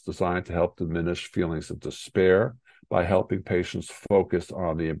cancer. It's designed to help diminish feelings of despair by helping patients focus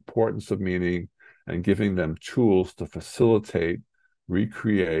on the importance of meaning and giving them tools to facilitate,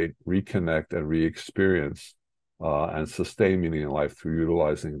 recreate, reconnect, and re-experience and sustain meaning in life through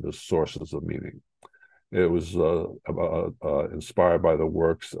utilizing the sources of meaning. It was inspired by the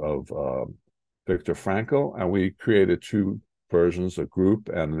works of Viktor Frankl, and we created two versions, a group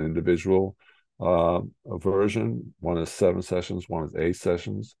and an individual version. One is 7 sessions, one is 8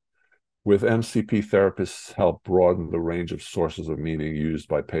 sessions. With MCP, therapists help broaden the range of sources of meaning used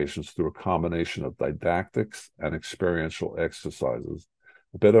by patients through a combination of didactics and experiential exercises,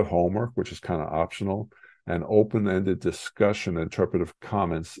 a bit of homework, which is kind of optional, and open-ended discussion, interpretive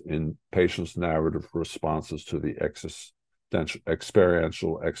comments in patients' narrative responses to the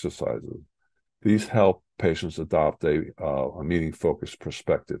experiential exercises. These help patients adopt a meaning-focused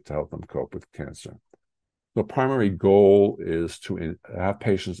perspective to help them cope with cancer. The primary goal is to have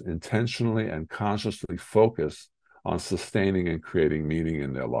patients intentionally and consciously focus on sustaining and creating meaning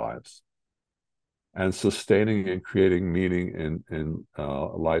in their lives. And sustaining and creating meaning in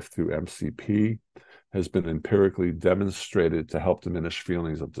life through MCP has been empirically demonstrated to help diminish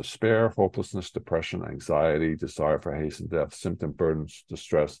feelings of despair, hopelessness, depression, anxiety, desire for hastened death, symptom burdens,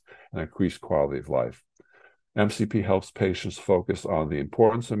 distress, and increased quality of life. MCP helps patients focus on the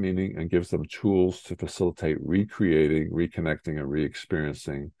importance of meaning and gives them tools to facilitate recreating, reconnecting, and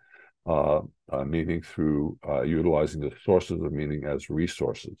re-experiencing meaning through utilizing the sources of meaning as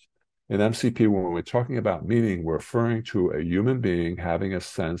resources. In MCP, when we're talking about meaning, we're referring to a human being having a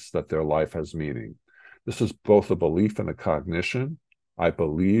sense that their life has meaning. This is both a belief and a cognition. I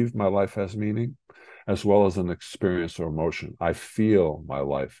believe my life has meaning, as well as an experience or emotion. I feel my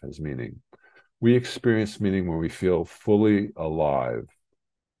life has meaning. We experience meaning when we feel fully alive,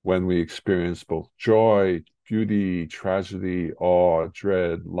 when we experience both joy, beauty, tragedy, awe,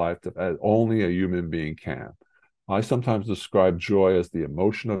 dread, life that only a human being can. I sometimes describe joy as the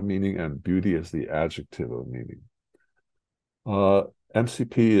emotion of meaning and beauty as the adjective of meaning.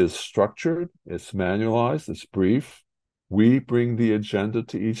 MCP is structured, it's manualized, it's brief. We bring the agenda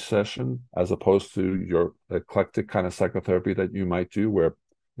to each session as opposed to your eclectic kind of psychotherapy that you might do where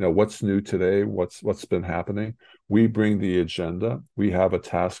what's new today, what's been happening. We bring the agenda. We have a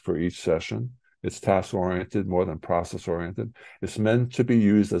task for each session. It's task-oriented more than process-oriented. It's meant to be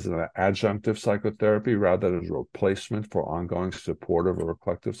used as an adjunctive psychotherapy rather than a replacement for ongoing supportive or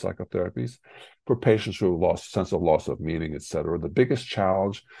reflective psychotherapies for patients who have lost sense of loss of meaning, etc. The biggest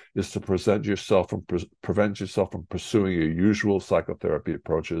challenge is to prevent yourself from pursuing your usual psychotherapy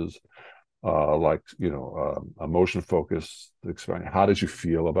approaches, like emotion focus, how did you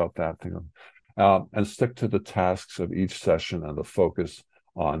feel about that thing, and stick to the tasks of each session and the focus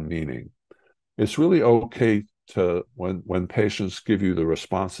on meaning. It's really okay to when patients give you the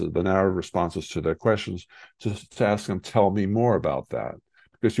responses, the narrative responses to their questions, to ask them, tell me more about that,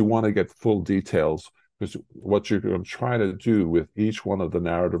 because you want to get full details. Because what you're going to try to do with each one of the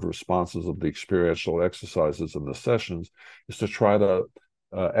narrative responses of the experiential exercises and the sessions is to try to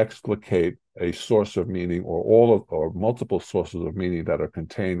explicate a source of meaning or multiple sources of meaning that are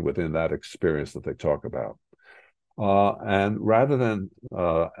contained within that experience that they talk about. And rather than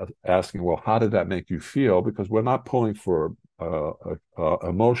asking, well, how did that make you feel? Because we're not pulling for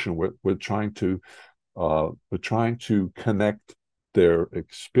emotion. We're trying to connect their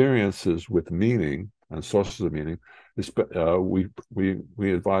experiences with meaning and sources of meaning. We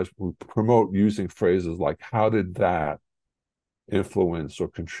promote using phrases like, how did that influence or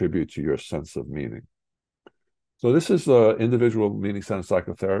contribute to your sense of meaning? So this is individual meaning-centered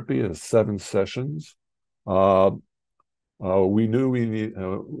psychotherapy. It's 7 sessions. We knew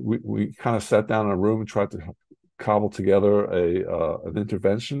we kind of sat down in a room and tried to cobble together an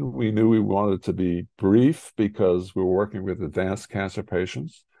intervention. We knew we wanted it to be brief because we were working with advanced cancer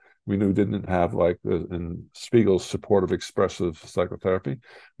patients. We knew we didn't have, like in Spiegel's supportive expressive psychotherapy,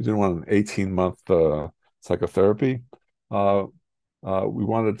 we didn't want an 18-month psychotherapy. We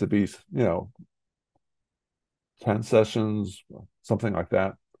wanted it to be 10 sessions, something like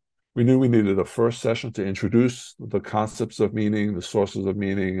that. We knew we needed a first session to introduce the concepts of meaning, the sources of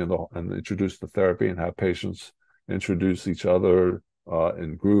meaning, and introduce the therapy, and have patients introduce each other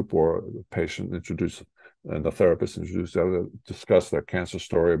in group, or the patient introduce and the therapist introduce each other, discuss their cancer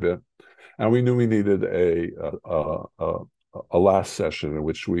story a bit. And we knew we needed a last session in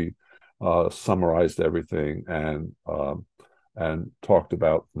which we summarized everything and talked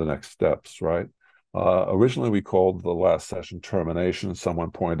about the next steps, right? Originally, we called the last session termination.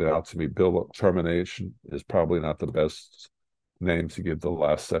 Someone pointed out to me, Bill, termination is probably not the best name to give the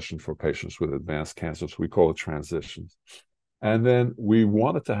last session for patients with advanced cancer, so we call it transitions. And then we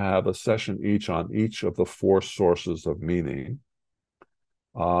wanted to have a session each on each of the four sources of meaning.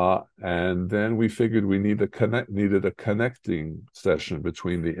 And then we figured we needed a connecting session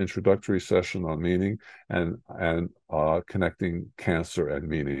between the introductory session on meaning and connecting cancer and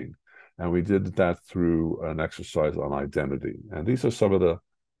meaning. And we did that through an exercise on identity. And these are some of the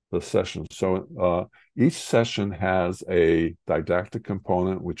sessions. So each session has a didactic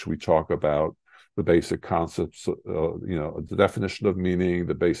component, which we talk about the basic concepts, the definition of meaning,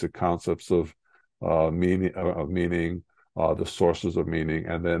 the basic concepts of meaning, the sources of meaning,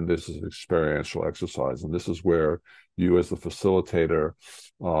 and then this is experiential exercise. And this is where you, as the facilitator,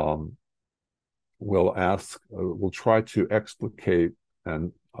 will try to explicate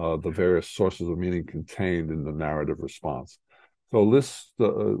and the various sources of meaning contained in the narrative response. So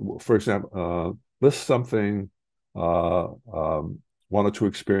for example, list something, one or two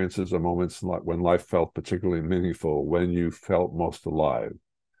experiences or moments when life felt particularly meaningful, when you felt most alive.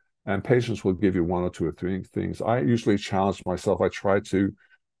 And patients will give you one or two or three things. I usually challenge myself. I try to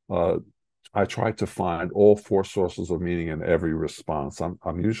find all four sources of meaning in every response.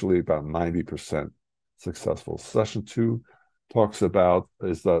 I'm usually about 90% successful. Session 2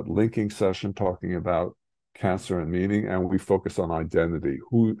 is the linking session, talking about cancer and meaning, and we focus on identity.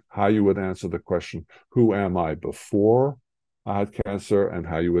 How you would answer the question, who am I before I had cancer, and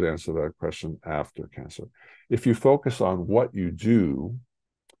how you would answer that question after cancer. If you focus on what you do,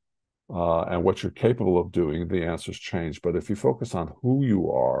 and what you're capable of doing, the answers change. But if you focus on who you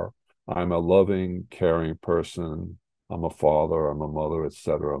are, I'm a loving, caring person, I'm a father, I'm a mother,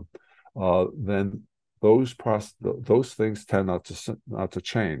 etc., then those things tend not to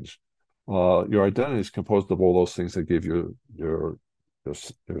change. Your identity is composed of all those things that give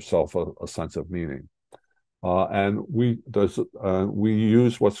yourself a sense of meaning. And we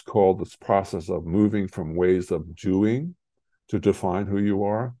use what's called this process of moving from ways of doing to define who you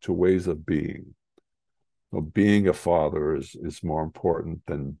are to ways of being. So being a father is more important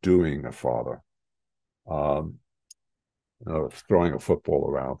than doing a father. Throwing a football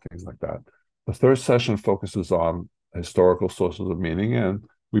around, things like that. The third session focuses on historical sources of meaning, and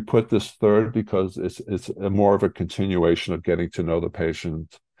we put this third because it's more of a continuation of getting to know the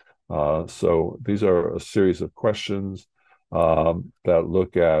patient. So these are a series of questions that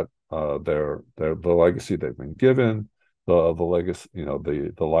look at the legacy they've been given, the legacy,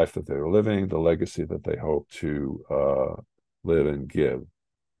 the life that they're living, the legacy that they hope to live and give.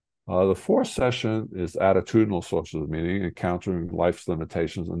 The fourth session is attitudinal sources of meaning, encountering life's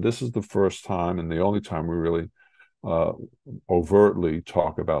limitations, and this is the first time and the only time we really overtly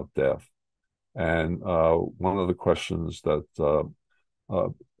talk about death. And one of the questions that,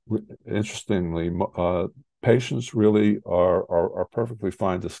 interestingly, patients really are perfectly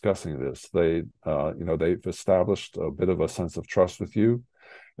fine discussing this. They've established a bit of a sense of trust with you.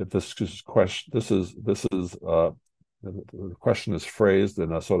 If the question is phrased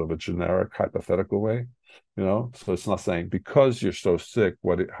in a sort of a generic hypothetical way, so it's not saying because you're so sick.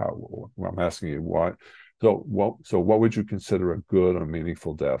 I'm asking you why. So what would you consider a good or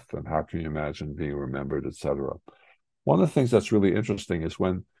meaningful death, and how can you imagine being remembered, etc. One of the things that's really interesting is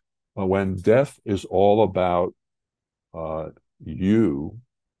when death is all about you,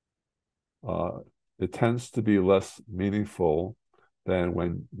 it tends to be less meaningful than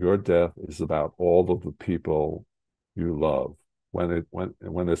when your death is about all of the people you love. When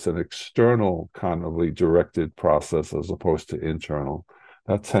it's an external kind of directed process as opposed to internal,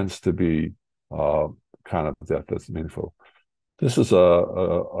 that tends to be kind of death that's meaningful. This is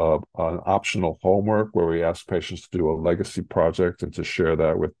an optional homework where we ask patients to do a legacy project and to share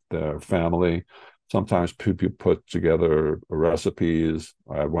that with their family. Sometimes people put together recipes.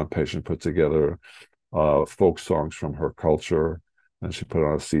 I had one patient put together folk songs from her culture, and she put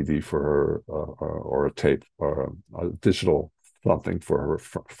on a CD for her, or a tape, or a digital something for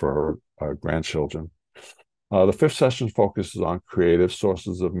her grandchildren. The fifth session focuses on creative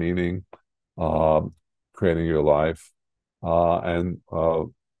sources of meaning, creating your life. And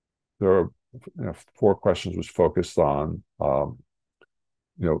there are four questions which focused on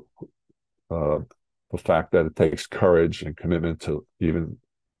the fact that it takes courage and commitment to even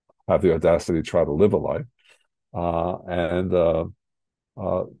have the audacity to try to live a life, and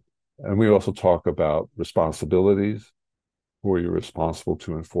we also talk about responsibilities. Who are you responsible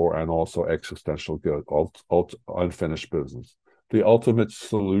to and for, and also existential guilt, unfinished business. The ultimate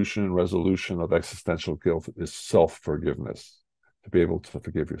resolution of existential guilt is self-forgiveness, to be able to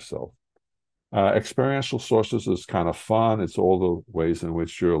forgive yourself. Experiential sources is kind of fun. It's all the ways in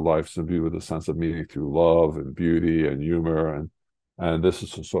which your life's imbued with a sense of meaning through love and beauty and humor. And this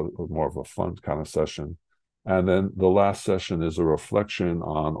is a sort of more of a fun kind of session. And then the last session is a reflection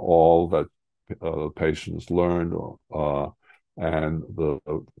on all that patients learned, and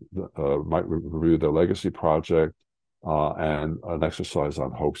might review their legacy project, and an exercise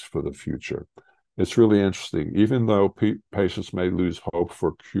on hopes for the future. It's really interesting. Even though patients may lose hope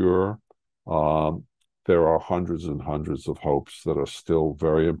for cure, there are hundreds and hundreds of hopes that are still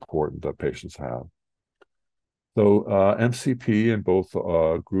very important that patients have. So MCP in both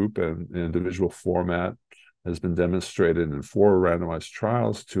group and individual format has been demonstrated in 4 randomized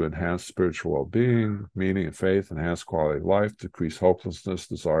trials to enhance spiritual well-being, meaning and faith, enhance quality of life, decrease hopelessness,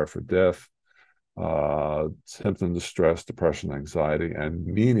 desire for death, symptom distress, depression, anxiety, and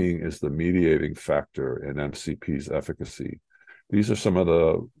meaning is the mediating factor in MCP's efficacy. These are some of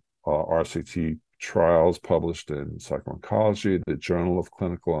the RCT trials published in Psycho-Oncology, the Journal of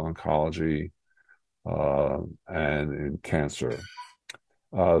Clinical Oncology, and in cancer.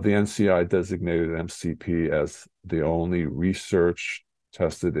 The NCI designated MCP as the only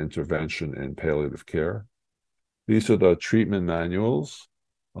research-tested intervention in palliative care. These are the treatment manuals.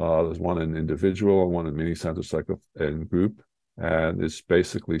 There's one in individual and one in mini-center and group, and it's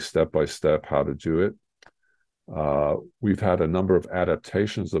basically step-by-step how to do it. We've had a number of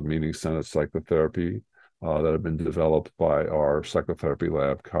adaptations of mini-center psychotherapy that have been developed by our psychotherapy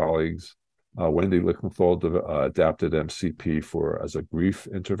lab colleagues. Wendy Lichtenthal adapted MCP as a grief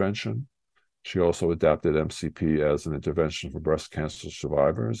intervention. She also adapted MCP as an intervention for breast cancer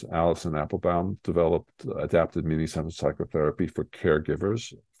survivors. Alison Applebaum adapted mini-center psychotherapy for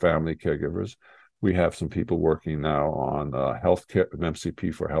caregivers, family caregivers. We have some people working now on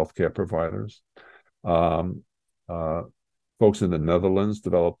MCP for healthcare providers. Folks in the Netherlands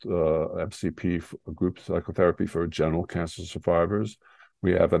developed MCP group psychotherapy for general cancer survivors.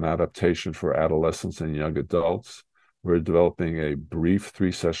 We have an adaptation for adolescents and young adults. We're developing a brief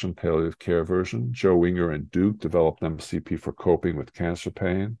 3-session palliative care version. Joe Winger and Duke developed MCP for coping with cancer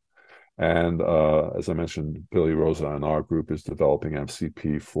pain. And as I mentioned, Billy Rosa in our group is developing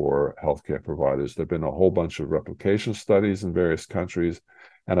MCP for healthcare providers. There have been a whole bunch of replication studies in various countries,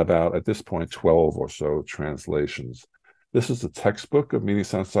 and about, at this point, 12 or so translations. This is the textbook of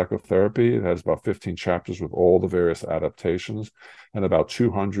mini-center psychotherapy. It has about 15 chapters with all the various adaptations and about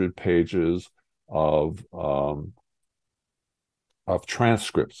 200 pages of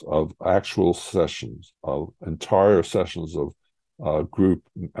transcripts of actual sessions, of entire sessions of group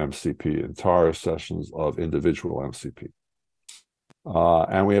MCP, entire sessions of individual MCP.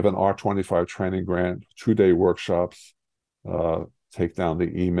 And we have an R25 training grant, 2-day workshops, take down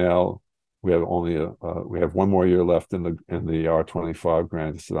the email. We have we have 1 more year left in the R25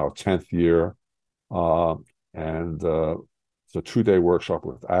 grant. It's in our 10th year, and it's a 2-day workshop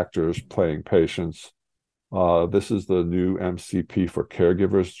with actors playing patients. This is the new MCP for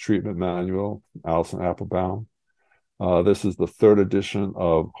caregivers treatment manual, Alison Applebaum. This is the 3rd edition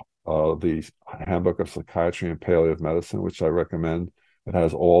of the Handbook of Psychiatry and Palliative Medicine, which I recommend. It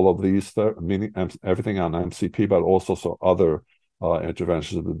has all of these, everything on MCP, but also other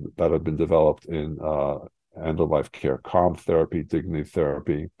interventions that have been developed in end-of-life care, calm therapy, dignity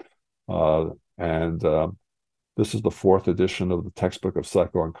therapy. This is the 4th edition of the textbook of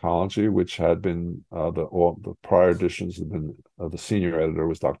Psycho-Oncology, which had been, the prior editions have been, the senior editor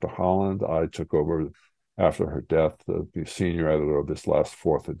was Dr. Holland. I took over after her death, the senior editor of this last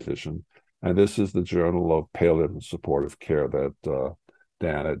 4th edition. And this is the Journal of Palliative and Supportive Care that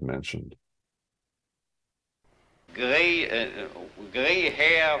Dan had mentioned. Gray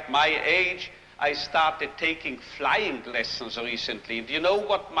hair, my age, I started taking flying lessons recently. Do you know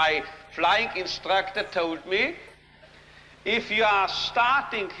what my flying instructor told me? If you are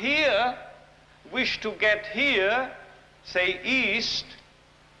starting here, wish to get here, say east,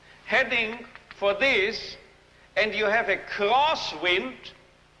 heading for this, and you have a crosswind,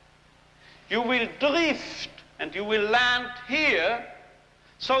 you will drift and you will land here.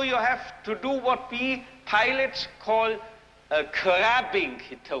 So you have to do what we pilots call crabbing,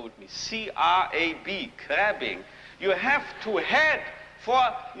 he told me, C-R-A-B, crabbing. You have to head for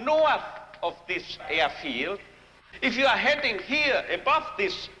north of this airfield. If you are heading here above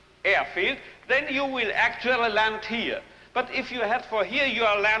this airfield, then you will actually land here. But if you head for here, you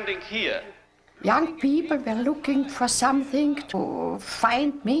are landing here. Young people were looking for something to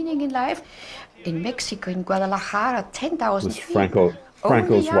find meaning in life. In Mexico, in Guadalajara, 10,000 people.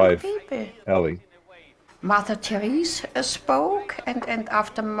 Franco's wife, people. Ellie. Mother Teresa spoke, and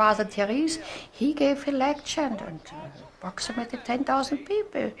after Mother Teresa, he gave a lecture, and approximately 10,000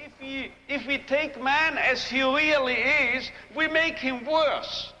 people. If we take man as he really is, we make him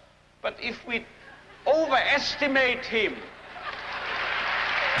worse. But if we overestimate him,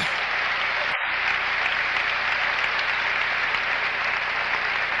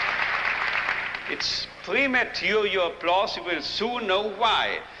 It's premature, your applause. You will soon know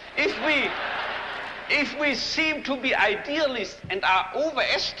why. If we seem to be idealists and are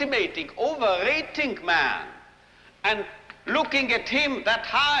overestimating, overrating man, and looking at him that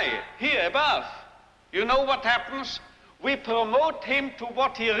high, here above, you know what happens? We promote him to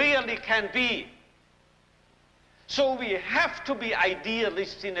what he really can be. So we have to be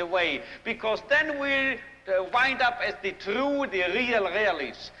idealists in a way, because then we'll wind up as the true, the real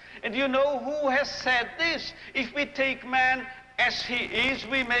realists. And you know who has said this? If we take man as he is,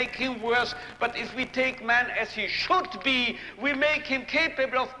 we make him worse. But if we take man as he should be, we make him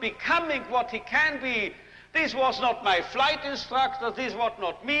capable of becoming what he can be. This was not my flight instructor, this was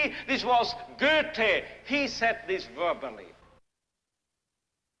not me, this was Goethe. He said this verbally.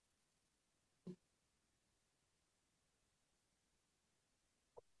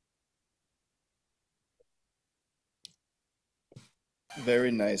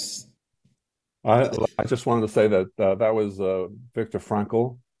 Very nice. I just wanted to say that that was Viktor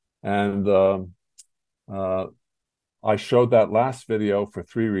Frankl, and I showed that last video for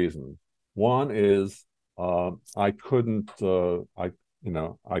three reasons. One is I couldn't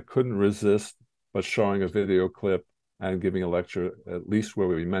resist but showing a video clip and giving a lecture, at least where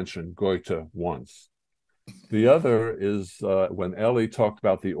we mentioned Goethe once. The other is when Ellie talked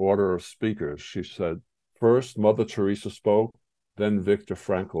about the order of speakers. She said, first Mother Teresa spoke, then Viktor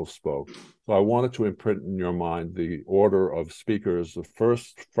Frankl spoke. So I wanted to imprint in your mind the order of speakers.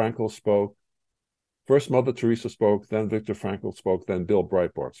 First Frankl spoke, first Mother Teresa spoke, then Viktor Frankl spoke, then Bill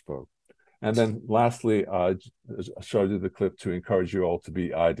Breitbart spoke. And then lastly, I showed you the clip to encourage you all to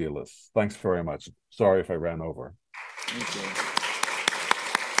be idealists. Thanks very much. Sorry if I ran over. Thank you.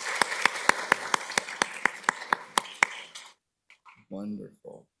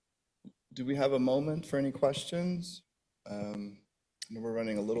 Wonderful. Do we have a moment for any questions? We're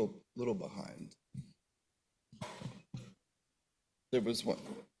running a little behind. There was one.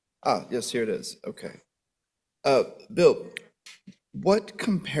 Yes, here it is. Okay. Bill, what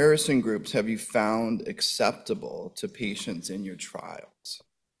comparison groups have you found acceptable to patients in your trials?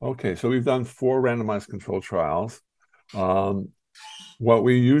 Okay, so we've done 4 randomized controlled trials. What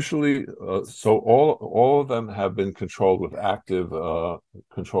we usually, so all of them have been controlled with active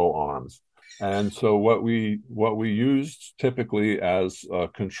control arms. And so what we used typically as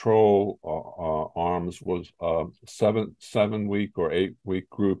control arms was 7-week or 8-week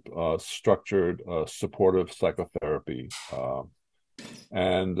group structured supportive psychotherapy.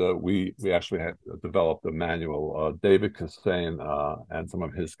 And we actually had developed a manual. David Kassane and some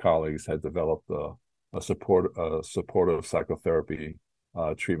of his colleagues had developed a supportive psychotherapy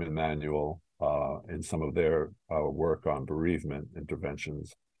treatment manual in some of their work on bereavement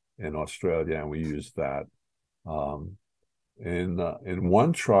interventions in Australia, and we used that in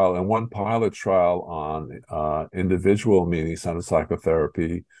one trial, in one pilot trial on individual meaning-centered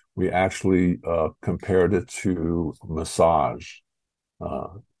psychotherapy. We actually compared it to massage,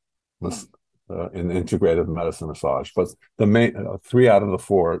 in integrative medicine massage. But the main 3 out of the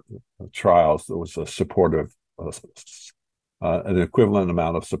 4 trials, there was a supportive, an equivalent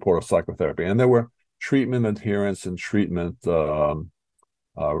amount of supportive psychotherapy, and there were treatment adherence and treatment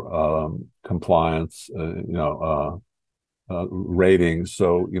compliance, ratings.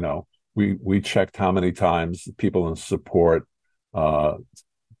 So, we checked how many times people in support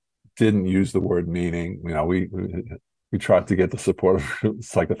didn't use the word meaning. We tried to get the supportive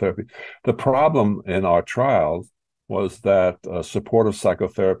psychotherapy. The problem in our trials was that supportive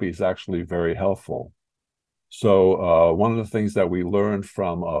psychotherapy is actually very helpful. So one of the things that we learned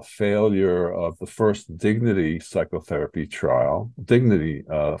from a failure of the first dignity therapy trial,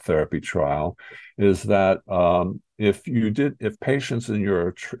 is that if patients in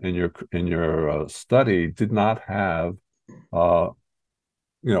your study did not have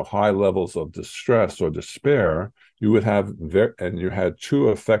high levels of distress or despair, you would have and you had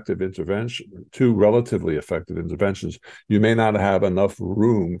 2 relatively effective interventions, you may not have enough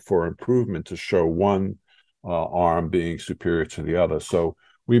room for improvement to show one arm being superior to the other. So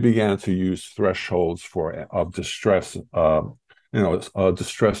we began to use thresholds of distress, a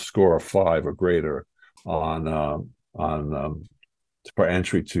distress score of 5 or greater for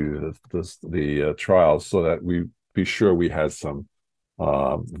entry to the trials, so that we be sure we had some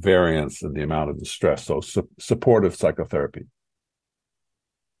variance in the amount of distress. So supportive psychotherapy.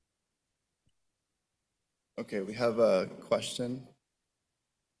 Okay, we have a question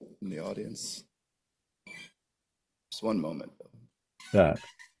in the audience. Just one moment. Yeah.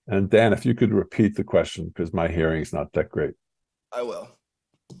 And Dan, if you could repeat the question, because my hearing is not that great. I will.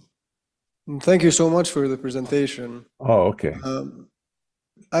 Thank you so much for the presentation. Oh, okay.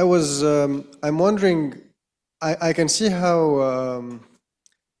 I'm wondering, I can see how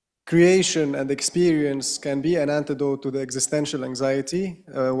creation and experience can be an antidote to the existential anxiety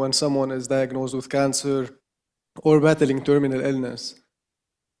when someone is diagnosed with cancer or battling terminal illness.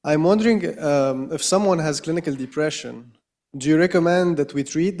 I'm wondering if someone has clinical depression, do you recommend that we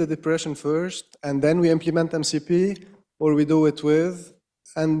treat the depression first and then we implement MCP, or we do it with?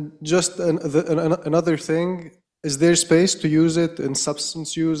 And just another thing, is there space to use it in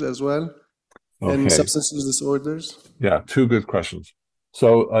substance use as well, in Okay. substance use disorders? Yeah, two good questions.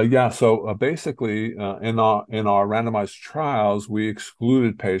 So basically, in our randomized trials, we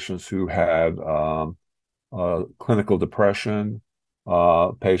excluded patients who had clinical depression,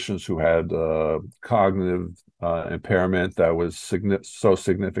 patients who had cognitive impairment that was so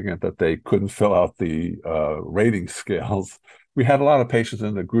significant that they couldn't fill out the rating scales. We had a lot of patients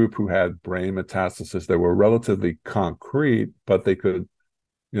in the group who had brain metastasis that were relatively concrete, but they could,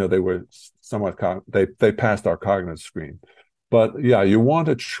 they were somewhat they passed our cognitive screen. But yeah, you want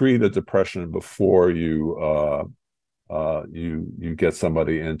to treat a depression before you get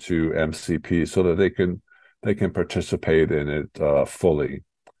somebody into MCP so that they can participate in it fully.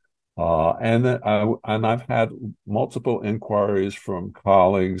 And I've had multiple inquiries from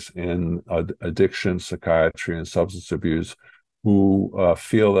colleagues in addiction, psychiatry, and substance abuse who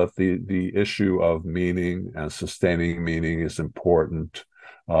feel that the issue of meaning and sustaining meaning is important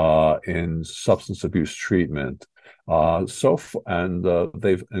in substance abuse treatment.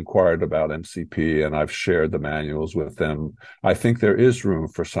 They've inquired about MCP, and I've shared the manuals with them. I think there is room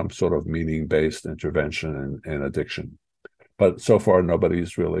for some sort of meaning-based intervention in addiction. But so far,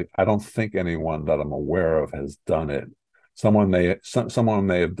 nobody's really, I don't think anyone that I'm aware of has done it. Someone may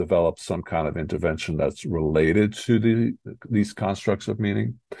have developed some kind of intervention that's related to these constructs of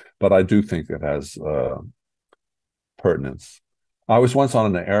meaning, but I do think it has pertinence. I was once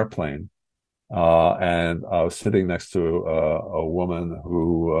on an airplane, and I was sitting next to a woman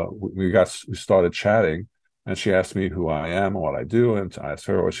who we started chatting, and she asked me who I am and what I do, and I asked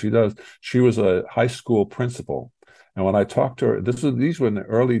her what she does. She was a high school principal, and when I talked to her, these were in the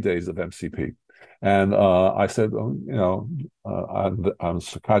early days of MCP, and I said, I'm a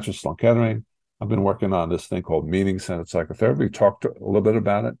psychiatrist on Kettering. I've been working on this thing called meaning-centered psychotherapy. We talked a little bit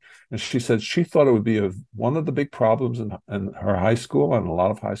about it, and she said she thought it would be one of the big problems in her high school and a lot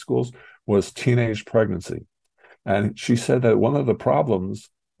of high schools was teenage pregnancy. And she said that one of the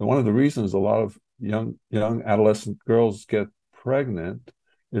problems, and one of the reasons a lot of young adolescent girls get pregnant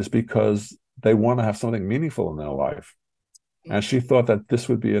is because they want to have something meaningful in their life. And she thought that this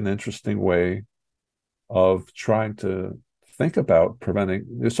would be an interesting way of trying to think about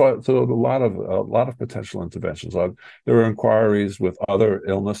preventing. So a lot of potential interventions. There were inquiries with other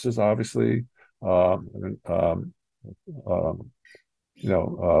illnesses, obviously,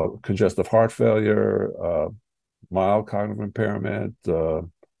 congestive heart failure, mild cognitive impairment,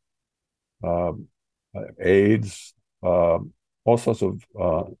 AIDS, all sorts of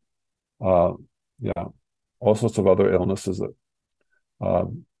all sorts of other illnesses,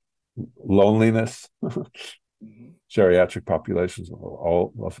 loneliness. Geriatric populations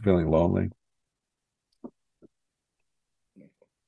all feeling lonely.